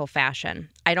medical fashion.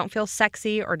 I don't feel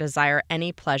sexy or desire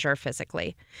any pleasure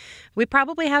physically. We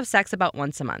probably have sex about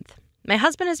once a month. My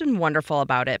husband has been wonderful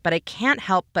about it, but I can't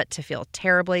help but to feel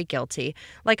terribly guilty,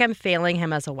 like I'm failing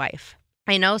him as a wife.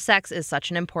 I know sex is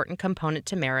such an important component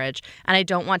to marriage, and I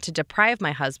don't want to deprive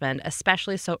my husband,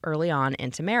 especially so early on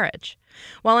into marriage.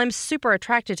 While I'm super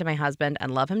attracted to my husband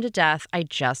and love him to death, I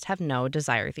just have no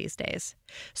desire these days.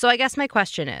 So I guess my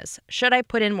question is, should I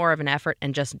put in more of an effort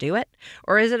and just do it?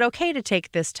 Or is it okay to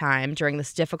take this time during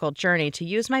this difficult journey to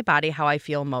use my body how I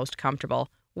feel most comfortable,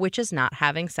 which is not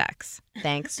having sex?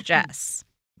 Thanks, Jess.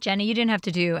 Jenny, you didn't have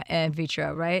to do in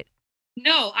vitro, right?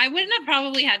 No, I wouldn't have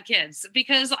probably had kids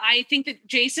because I think that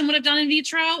Jason would have done in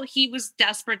vitro. He was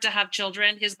desperate to have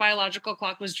children. His biological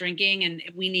clock was drinking and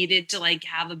we needed to like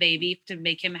have a baby to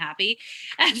make him happy.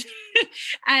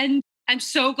 And I'm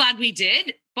so glad we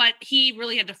did, but he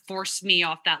really had to force me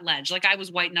off that ledge. Like I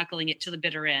was white knuckling it to the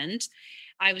bitter end.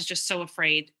 I was just so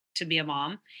afraid to be a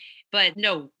mom. But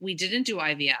no, we didn't do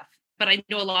IVF. But I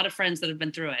know a lot of friends that have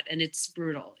been through it and it's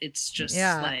brutal. It's just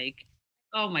like,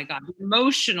 oh my God, the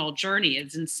emotional journey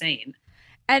is insane.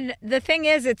 And the thing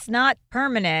is, it's not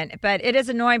permanent, but it is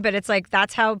annoying. But it's like,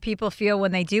 that's how people feel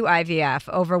when they do IVF.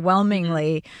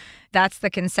 Overwhelmingly, that's the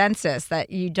consensus, that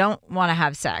you don't want to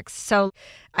have sex. So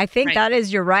I think that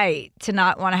is your right to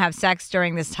not want to have sex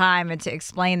during this time, and to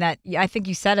explain that. I think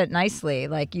you said it nicely,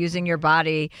 like using your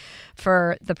body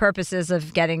for the purposes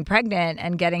of getting pregnant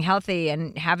and getting healthy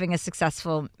and having a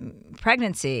successful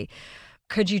pregnancy.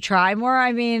 Could you try more?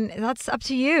 I mean, that's up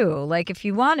to you. Like, if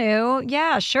you want to,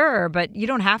 yeah, sure, but you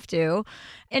don't have to.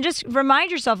 And just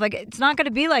remind yourself, like, it's not going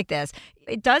to be like this.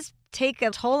 It does take a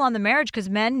toll on the marriage because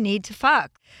men need to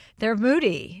fuck. They're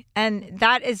moody, and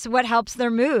that is what helps their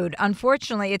mood.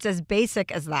 Unfortunately, it's as basic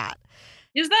as that.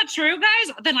 Is that true,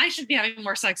 guys? Then I should be having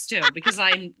more sex too, because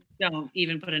I don't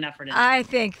even put an effort into it. I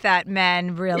think that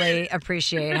men really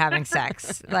appreciate having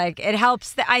sex. Like, it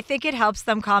helps. I think it helps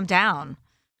them calm down.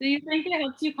 Do you think it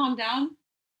helps you calm down?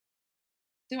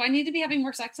 Do I need to be having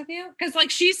more sex with you? Because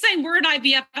like she's saying we're in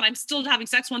IVF and I'm still having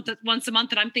sex once a month,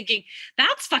 and I'm thinking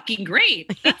that's fucking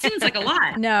great. That seems like a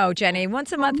lot. No, Jenny,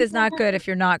 once a month is not good if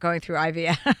you're not going through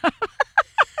IVF.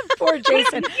 Poor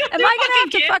Jason. Am I going to have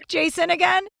to fuck Jason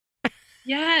again?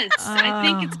 Yes, I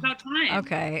think it's about time.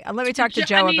 Okay, let me talk to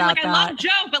Joe about that. I love Joe,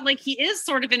 but he is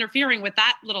sort of interfering with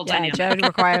that little dynamic. Joe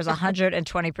requires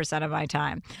 120% of my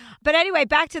time. But anyway,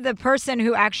 back to the person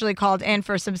who actually called in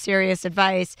for some serious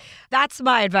advice. That's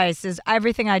my advice, is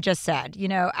everything I just said.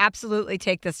 Absolutely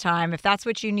take this time. If that's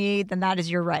what you need, then that is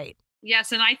your right.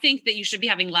 Yes, and I think that you should be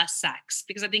having less sex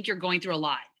because I think you're going through a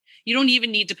lot. You don't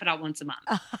even need to put out once a month.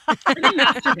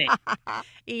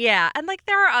 Yeah. And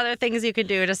there are other things you can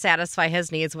do to satisfy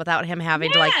his needs without him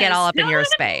having to get all up in your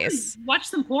space. Watch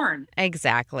some porn.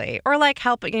 Exactly. Or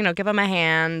help, give him a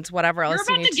hand, whatever else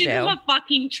you need to do. You're about to give him a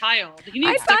fucking child. You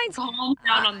need to calm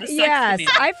down on the sex. Yes,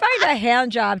 I find a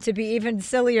hand job to be even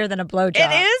sillier than a blowjob.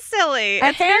 It is silly.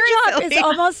 A hand job is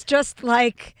almost just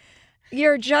like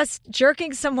you're just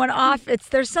jerking someone off.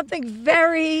 There's something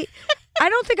very... I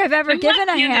don't think I've ever given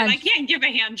a hand. I can't give a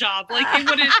hand job. It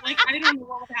wouldn't. I don't know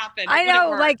what would happen. I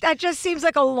know. That just seems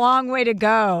like a long way to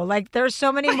go. There's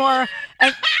so many more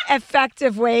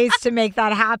effective ways to make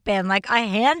that happen. A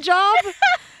hand job.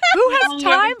 Who has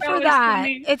time for that?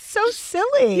 It's so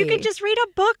silly. You can just read a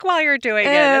book while you're doing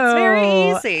it. It's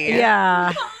very easy.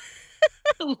 Yeah.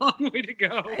 A long way to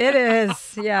go. It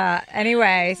is. Yeah.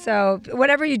 Anyway, so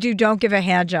whatever you do, don't give a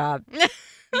hand job.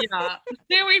 Yeah,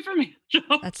 stay away from me.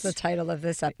 That's the title of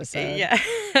this episode.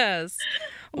 Yes.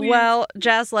 Well,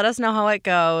 Jess, let us know how it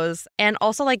goes. And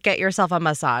also, get yourself a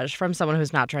massage from someone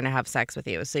who's not trying to have sex with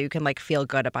you so you can, feel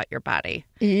good about your body.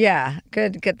 Yeah.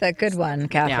 Good. Get that good one,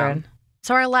 Catherine. Yeah.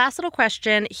 So our last little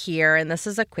question here, and this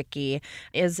is a quickie,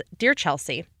 is Dear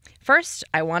Chelsea, first,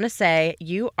 I want to say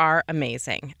you are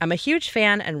amazing. I'm a huge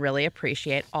fan and really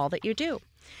appreciate all that you do.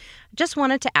 Just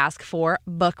wanted to ask for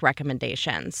book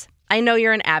recommendations. I know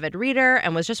you're an avid reader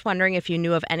and was just wondering if you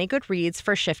knew of any good reads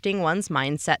for shifting one's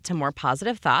mindset to more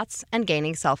positive thoughts and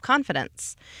gaining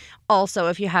self-confidence. Also,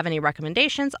 if you have any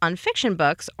recommendations on fiction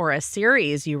books or a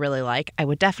series you really like, I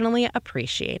would definitely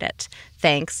appreciate it.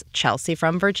 Thanks, Chelsea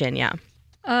from Virginia.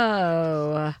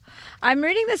 Oh, I'm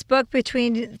reading this book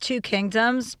Between Two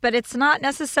Kingdoms, but it's not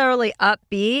necessarily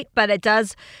upbeat, but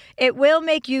it will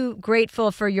make you grateful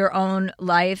for your own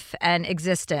life and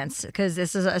existence, because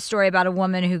this is a story about a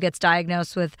woman who gets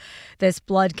diagnosed with this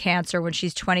blood cancer when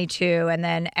she's 22, and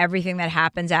then everything that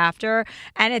happens after.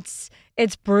 And it's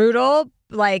brutal,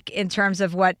 in terms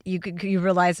of what you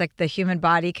realize the human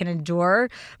body can endure,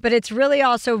 but it's really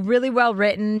also really well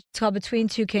written. It's called Between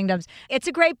Two Kingdoms. It's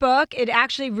a great book. It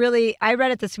actually I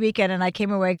read it this weekend and I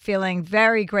came away feeling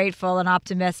very grateful and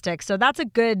optimistic. So that's a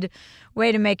good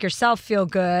way to make yourself feel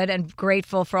good and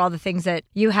grateful for all the things that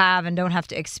you have and don't have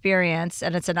to experience.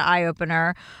 And it's an eye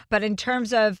opener. But in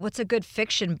terms of what's a good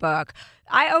fiction book,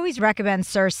 I always recommend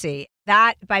Circe.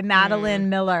 That by Madeline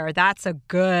Miller, that's a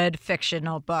good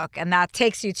fictional book. And that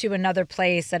takes you to another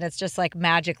place and it's just like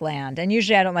magic land. And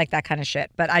usually I don't like that kind of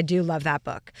shit, but I do love that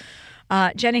book.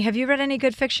 Jenny, have you read any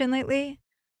good fiction lately?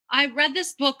 I read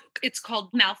this book. It's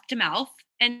called Mouth to Mouth.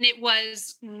 And it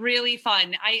was really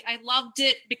fun. I loved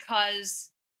it because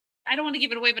I don't want to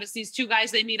give it away, but it's these two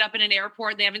guys. They meet up in an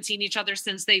airport. They haven't seen each other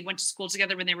since they went to school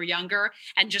together when they were younger.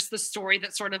 And just the story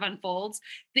that sort of unfolds.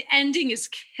 The ending is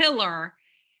killer.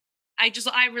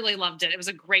 I really loved it. It was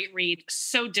a great read.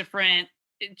 So different.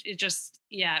 It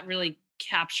really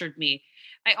captured me.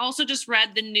 I also just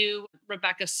read the new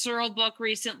Rebecca Searle book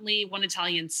recently, One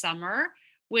Italian Summer,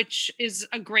 which is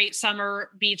a great summer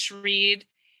beach read.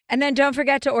 And then don't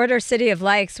forget to order City of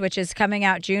Likes, which is coming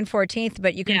out June 14th,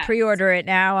 but you can pre-order it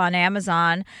now on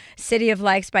Amazon. City of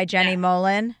Likes by Jenny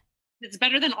Mollen. It's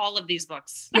better than all of these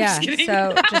books.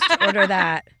 So just order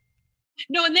that.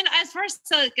 No, and then as far as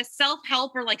like a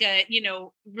self-help or like a,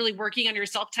 really working on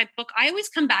yourself type book, I always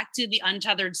come back to The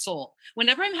Untethered Soul.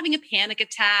 Whenever I'm having a panic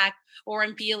attack or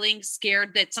I'm feeling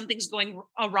scared that something's going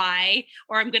awry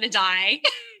or I'm going to die,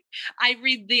 I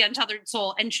read The Untethered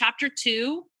Soul. And chapter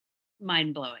 2,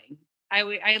 mind-blowing.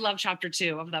 I love chapter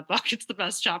 2 of that book. It's the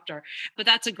best chapter, but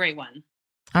that's a great one.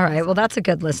 All right. Well, that's a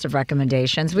good list of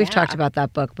recommendations. We've talked about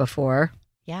that book before.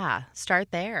 Yeah,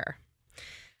 start there.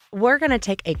 We're going to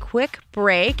take a quick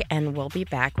break and we'll be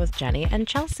back with Jenny and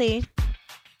Chelsea.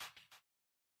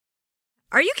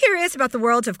 Are you curious about the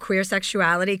world of queer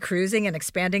sexuality cruising and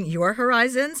expanding your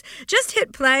horizons? Just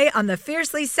hit play on the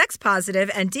fiercely sex-positive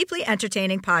and deeply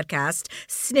entertaining podcast,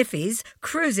 Sniffy's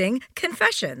Cruising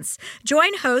Confessions.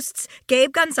 Join hosts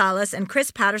Gabe Gonzalez and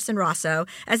Chris Patterson-Rosso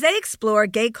as they explore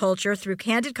gay culture through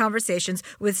candid conversations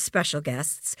with special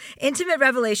guests, intimate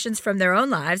revelations from their own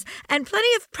lives, and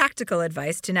plenty of practical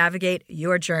advice to navigate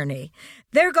your journey.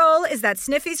 Their goal is that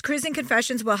Sniffy's Cruising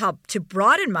Confessions will help to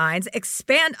broaden minds,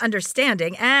 expand understanding,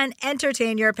 and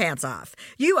entertain your pants off.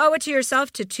 You owe it to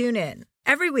yourself to tune in.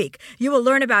 Every week, you will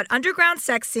learn about underground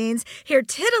sex scenes, hear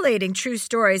titillating true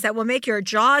stories that will make your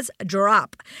jaws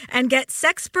drop, and get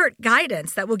sexpert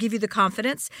guidance that will give you the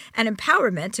confidence and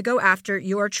empowerment to go after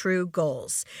your true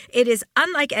goals. It is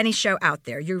unlike any show out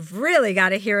there. You've really got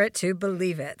to hear it to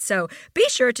believe it. So be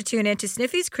sure to tune in to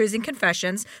Sniffy's Cruising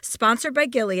Confessions, sponsored by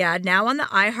Gilead, now on the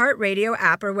iHeartRadio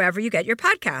app or wherever you get your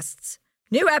podcasts.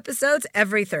 New episodes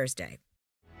every Thursday.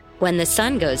 When the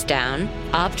sun goes down,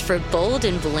 opt for bold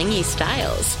and blingy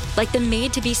styles, like the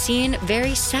made-to-be-seen,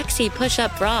 very sexy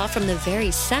push-up bra from the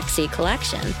Very Sexy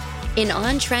collection. In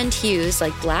on-trend hues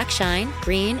like black shine,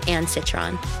 green, and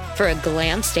citron. For a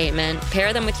glam statement,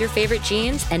 pair them with your favorite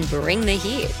jeans and bring the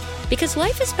heat. Because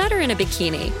life is better in a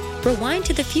bikini. Rewind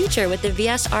to the future with the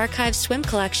VS Archive swim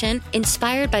collection,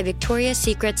 inspired by Victoria's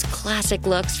Secret's classic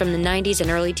looks from the 90s and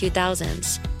early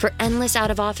 2000s. For endless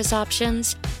out-of-office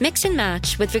options, mix and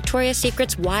match with Victoria's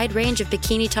Secret's wide range of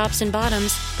bikini tops and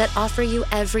bottoms that offer you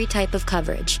every type of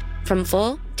coverage, from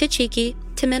full to cheeky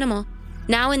to minimal.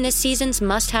 Now in this season's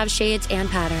must-have shades and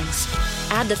patterns.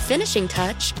 Add the finishing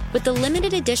touch with the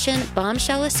limited edition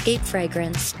Bombshell Escape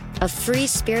fragrance, a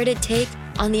free-spirited take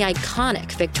on the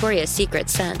iconic Victoria's Secret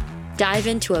scent. Dive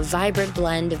into a vibrant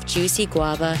blend of juicy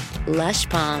guava, lush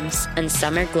palms, and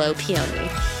summer glow peony.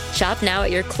 Shop now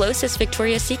at your closest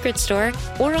Victoria's Secret store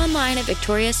or online at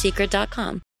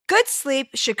victoriassecret.com. Good sleep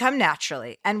should come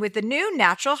naturally, and with the new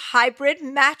Natural Hybrid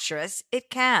mattress, it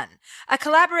can. A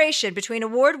collaboration between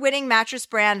award-winning mattress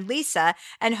brand Leesa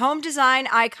and home design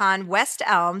icon West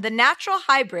Elm, the Natural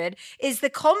Hybrid is the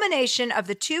culmination of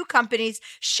the two companies'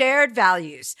 shared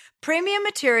values: premium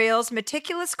materials,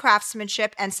 meticulous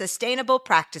craftsmanship, and sustainable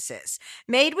practices.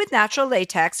 Made with natural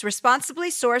latex, responsibly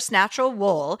sourced natural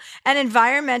wool, and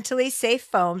environmentally safe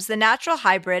foams, the Natural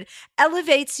Hybrid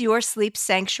elevates your sleep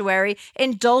sanctuary,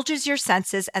 indulges your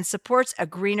senses, and supports a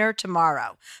greener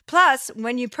tomorrow. Plus,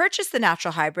 when you purchase the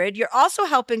Natural Hybrid, you're also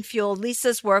helping fuel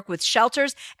Leesa's work with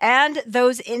shelters and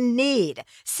those in need.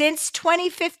 Since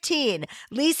 2015,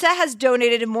 Leesa has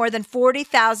donated more than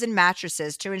 40,000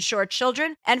 mattresses to ensure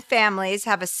children and families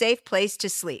have a safe place to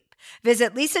sleep.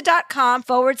 Visit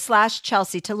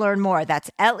leesa.com/Chelsea to learn more. That's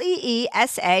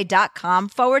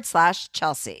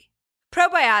LEESA.com/Chelsea.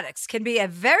 Probiotics can be a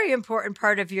very important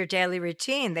part of your daily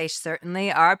routine. They certainly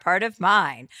are part of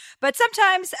mine. But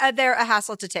sometimes they're a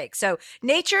hassle to take. So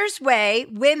Nature's Way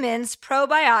Women's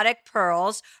Probiotic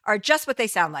Pearls are just what they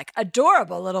sound like.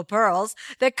 Adorable little pearls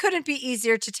that couldn't be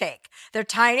easier to take. They're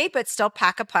tiny but still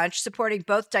pack a punch, supporting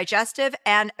both digestive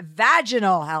and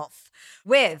vaginal health.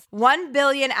 With 1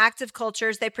 billion active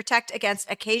cultures, they protect against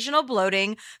occasional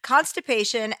bloating,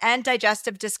 constipation, and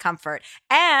digestive discomfort.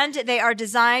 And they are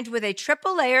designed with a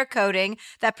triple-layer coating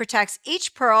that protects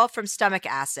each pearl from stomach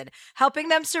acid, helping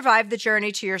them survive the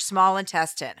journey to your small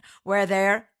intestine, where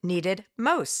they're needed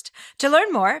most. To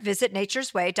learn more, visit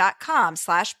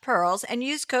naturesway.com/pearls and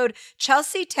use code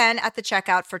Chelsea10 at the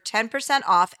checkout for 10%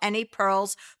 off any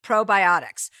Pearls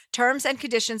probiotics. Terms and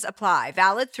conditions apply.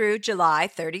 Valid through July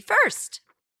 31st.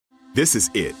 This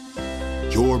is it.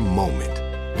 Your moment.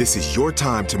 This is your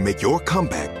time to make your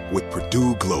comeback with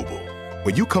Purdue Global.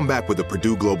 When you come back with a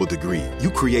Purdue Global degree,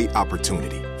 you create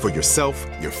opportunity for yourself,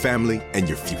 your family, and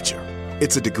your future.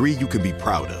 It's a degree you can be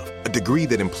proud of, a degree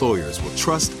that employers will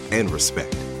trust and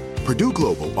respect. Purdue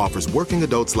Global offers working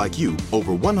adults like you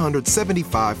over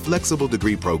 175 flexible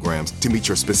degree programs to meet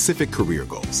your specific career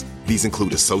goals. These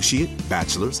include associate,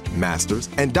 bachelor's, master's,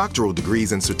 and doctoral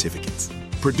degrees and certificates.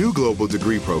 Purdue Global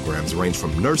degree programs range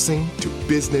from nursing to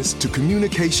business to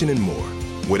communication and more.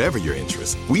 Whatever your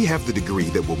interest, we have the degree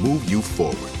that will move you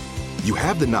forward. You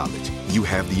have the knowledge, you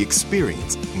have the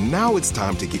experience. Now it's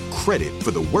time to get credit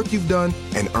for the work you've done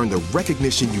and earn the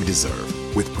recognition you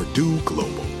deserve with Purdue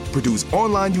Global, Purdue's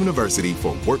online university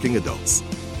for working adults.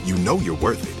 You know you're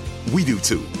worth it. We do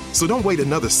too. So don't wait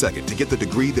another second to get the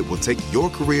degree that will take your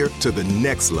career to the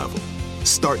next level.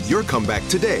 Start your comeback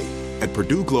today at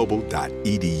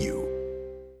purdueglobal.edu.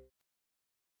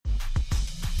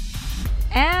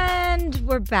 And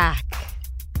we're back.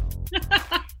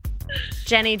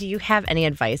 Jenny, do you have any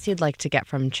advice you'd like to get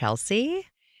from Chelsea?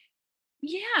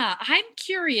 Yeah, I'm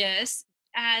curious,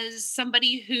 as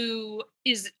somebody who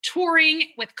is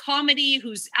touring with comedy,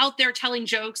 who's out there telling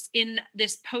jokes in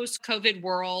this post-COVID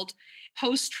world,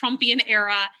 post-Trumpian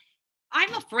era.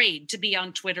 I'm afraid to be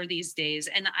on Twitter these days.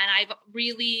 And I'm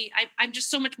just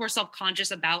so much more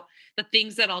self-conscious about the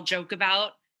things that I'll joke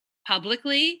about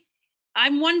publicly.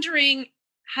 I'm wondering,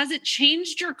 has it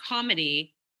changed your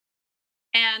comedy?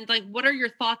 And what are your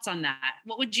thoughts on that?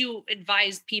 What would you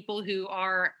advise people who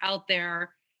are out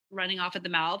there running off at the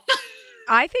mouth?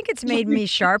 I think it's made me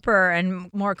sharper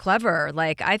and more clever.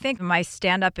 Like, I think my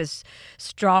stand-up is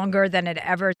stronger than it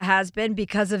ever has been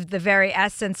because of the very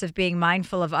essence of being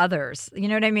mindful of others. You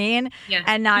know what I mean? Yeah.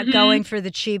 And not going for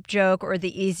the cheap joke or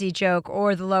the easy joke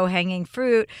or the low-hanging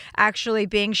fruit, actually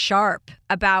being sharp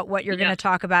about what you're going to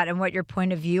talk about and what your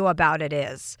point of view about it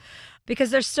is.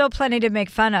 Because there's still plenty to make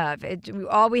fun of.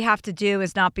 All we have to do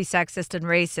is not be sexist and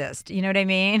racist. You know what I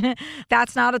mean?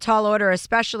 That's not a tall order,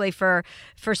 especially for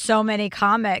so many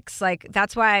comics. Like,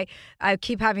 that's why I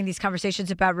keep having these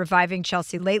conversations about reviving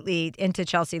Chelsea lately into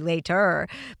Chelsea later,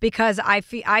 because I've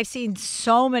seen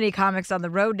so many comics on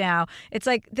the road now. It's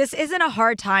like, this isn't a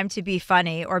hard time to be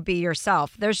funny or be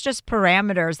yourself. There's just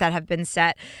parameters that have been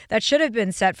set that should have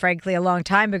been set, frankly, a long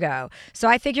time ago. So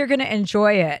I think you're going to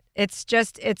enjoy it. It's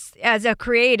as a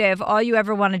creative, all you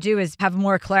ever want to do is have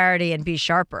more clarity and be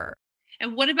sharper.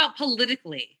 And what about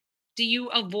politically? Do you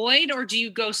avoid or do you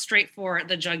go straight for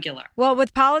the jugular? Well,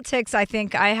 with politics, I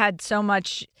think I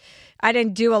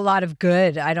didn't do a lot of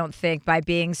good, I don't think, by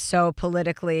being so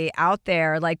politically out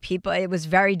there. Like, people, it was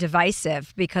very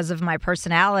divisive because of my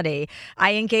personality.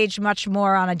 I engaged much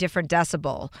more on a different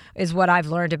decibel, is what I've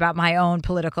learned about my own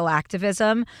political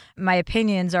activism. My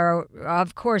opinions are,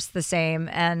 of course, the same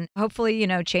and hopefully,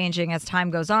 changing as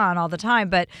time goes on all the time.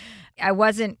 But I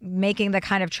wasn't making the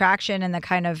kind of traction and the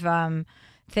kind of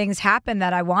things happen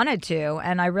that I wanted to.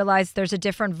 And I realized there's a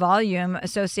different volume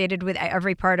associated with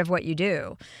every part of what you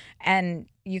do. And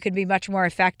you can be much more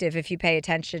effective if you pay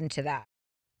attention to that.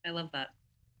 I love that.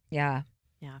 Yeah.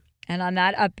 Yeah. And on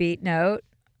that upbeat note,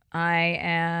 I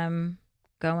am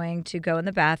going to go in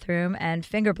the bathroom and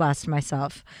finger blast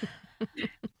myself.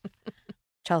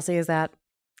 Chelsea, is that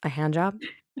a hand job?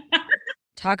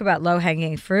 Talk about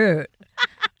low-hanging fruit.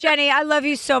 Jenny, I love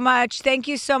you so much. Thank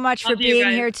you so much for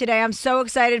being here today. I'm so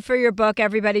excited for your book.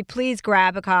 Everybody, please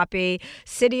grab a copy,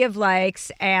 City of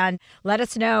Likes, and let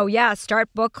us know. Yeah, start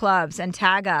book clubs and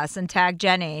tag us and tag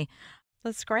Jenny.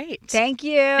 That's great. Thank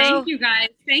you. Thank you, guys.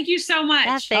 Thank you so much.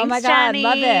 Yeah, thanks, oh, my God. Jenny.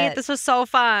 Love it. This was so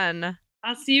fun.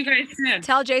 I'll see you guys soon.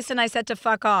 Tell Jason I said to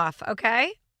fuck off,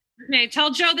 okay? Okay, tell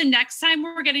Joe the next time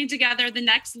we're getting together, the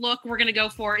next look we're gonna go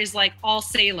for is like all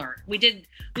sailor.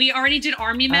 We already did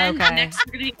Army Men. Okay. Next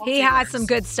we're gonna be all He sailors. has some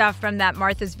good stuff from that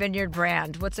Martha's Vineyard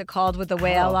brand. What's it called with the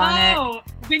whale on it? Oh,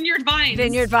 Vineyard Vines.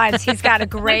 Vineyard Vines. He's got a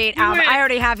great Let's do outfit. it. I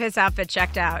already have his outfit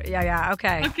checked out. Yeah.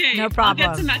 Okay. Okay. No problem.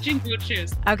 I'll get some matching boot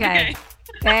shoes. Okay.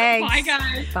 Thanks. Bye,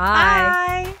 guys.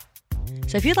 Bye.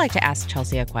 So if you'd like to ask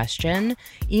Chelsea a question,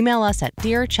 email us at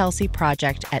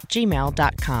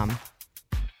dearchelseaproject@gmail.com.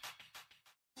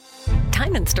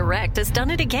 Diamonds Direct has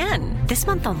done it again. This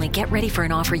month only, get ready for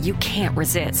an offer you can't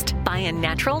resist. Buy a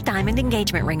natural diamond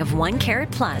engagement ring of 1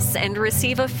 carat plus and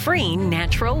receive a free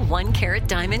natural 1 carat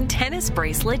diamond tennis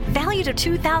bracelet valued at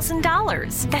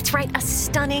 $2,000. That's right, a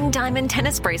stunning diamond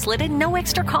tennis bracelet at no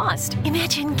extra cost.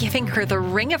 Imagine giving her the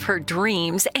ring of her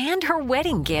dreams and her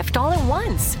wedding gift all at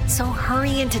once. So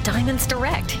hurry into Diamonds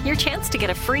Direct. Your chance to get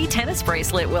a free tennis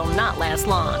bracelet will not last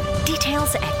long.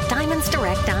 Details at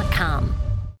diamondsdirect.com.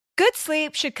 Good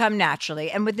sleep should come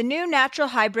naturally, and with the new Natural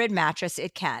Hybrid mattress,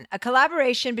 it can. A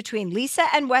collaboration between Leesa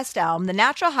and West Elm, the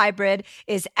Natural Hybrid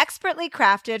is expertly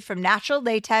crafted from natural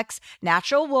latex,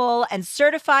 natural wool, and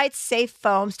certified safe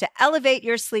foams to elevate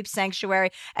your sleep sanctuary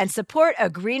and support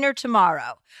a greener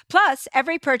tomorrow. Plus,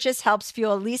 every purchase helps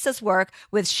fuel Leesa's work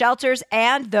with shelters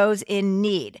and those in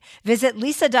need. Visit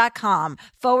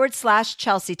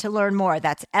Leesa.com/Chelsea to learn more.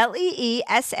 That's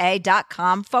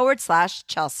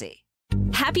LEESA.com/Chelsea.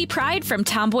 Happy Pride from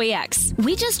Tomboy X.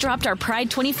 We just dropped our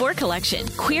Pride 24 collection.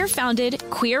 Queer founded,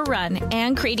 queer run,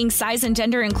 and creating size and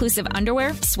gender inclusive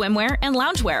underwear, swimwear, and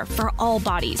loungewear for all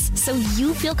bodies so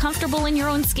you feel comfortable in your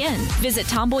own skin. Visit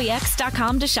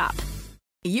tomboyx.com to shop.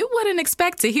 You wouldn't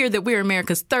expect to hear that we're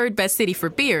America's third best city for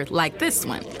beer like this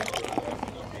one.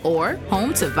 Or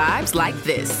home to vibes like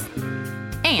this.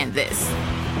 And this.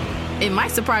 It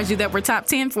might surprise you that we're top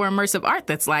 10 for immersive art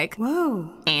that's like, whoa.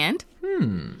 And,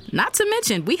 not to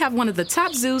mention, we have one of the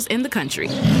top zoos in the country.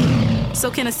 So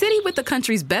can a city with the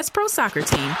country's best pro soccer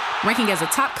team, ranking as a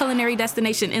top culinary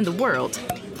destination in the world,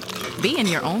 be in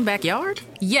your own backyard?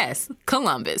 Yes,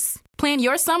 Columbus. Plan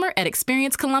your summer at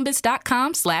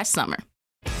experiencecolumbus.com/summer.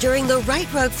 During the Right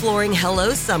Rug Flooring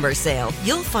Hello Summer Sale,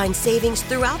 you'll find savings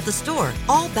throughout the store,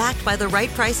 all backed by the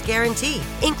right price guarantee,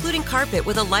 including carpet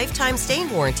with a lifetime stain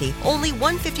warranty, only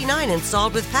 $159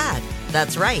 installed with pad.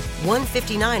 That's right,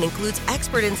 $159 includes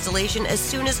expert installation as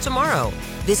soon as tomorrow.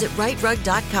 Visit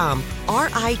rightrug.com,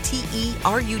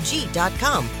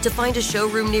 RITERUG.com to find a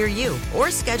showroom near you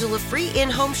or schedule a free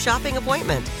in-home shopping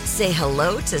appointment. Say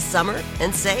hello to summer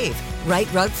and save.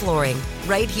 Right Rug Flooring,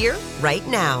 right here, right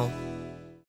now.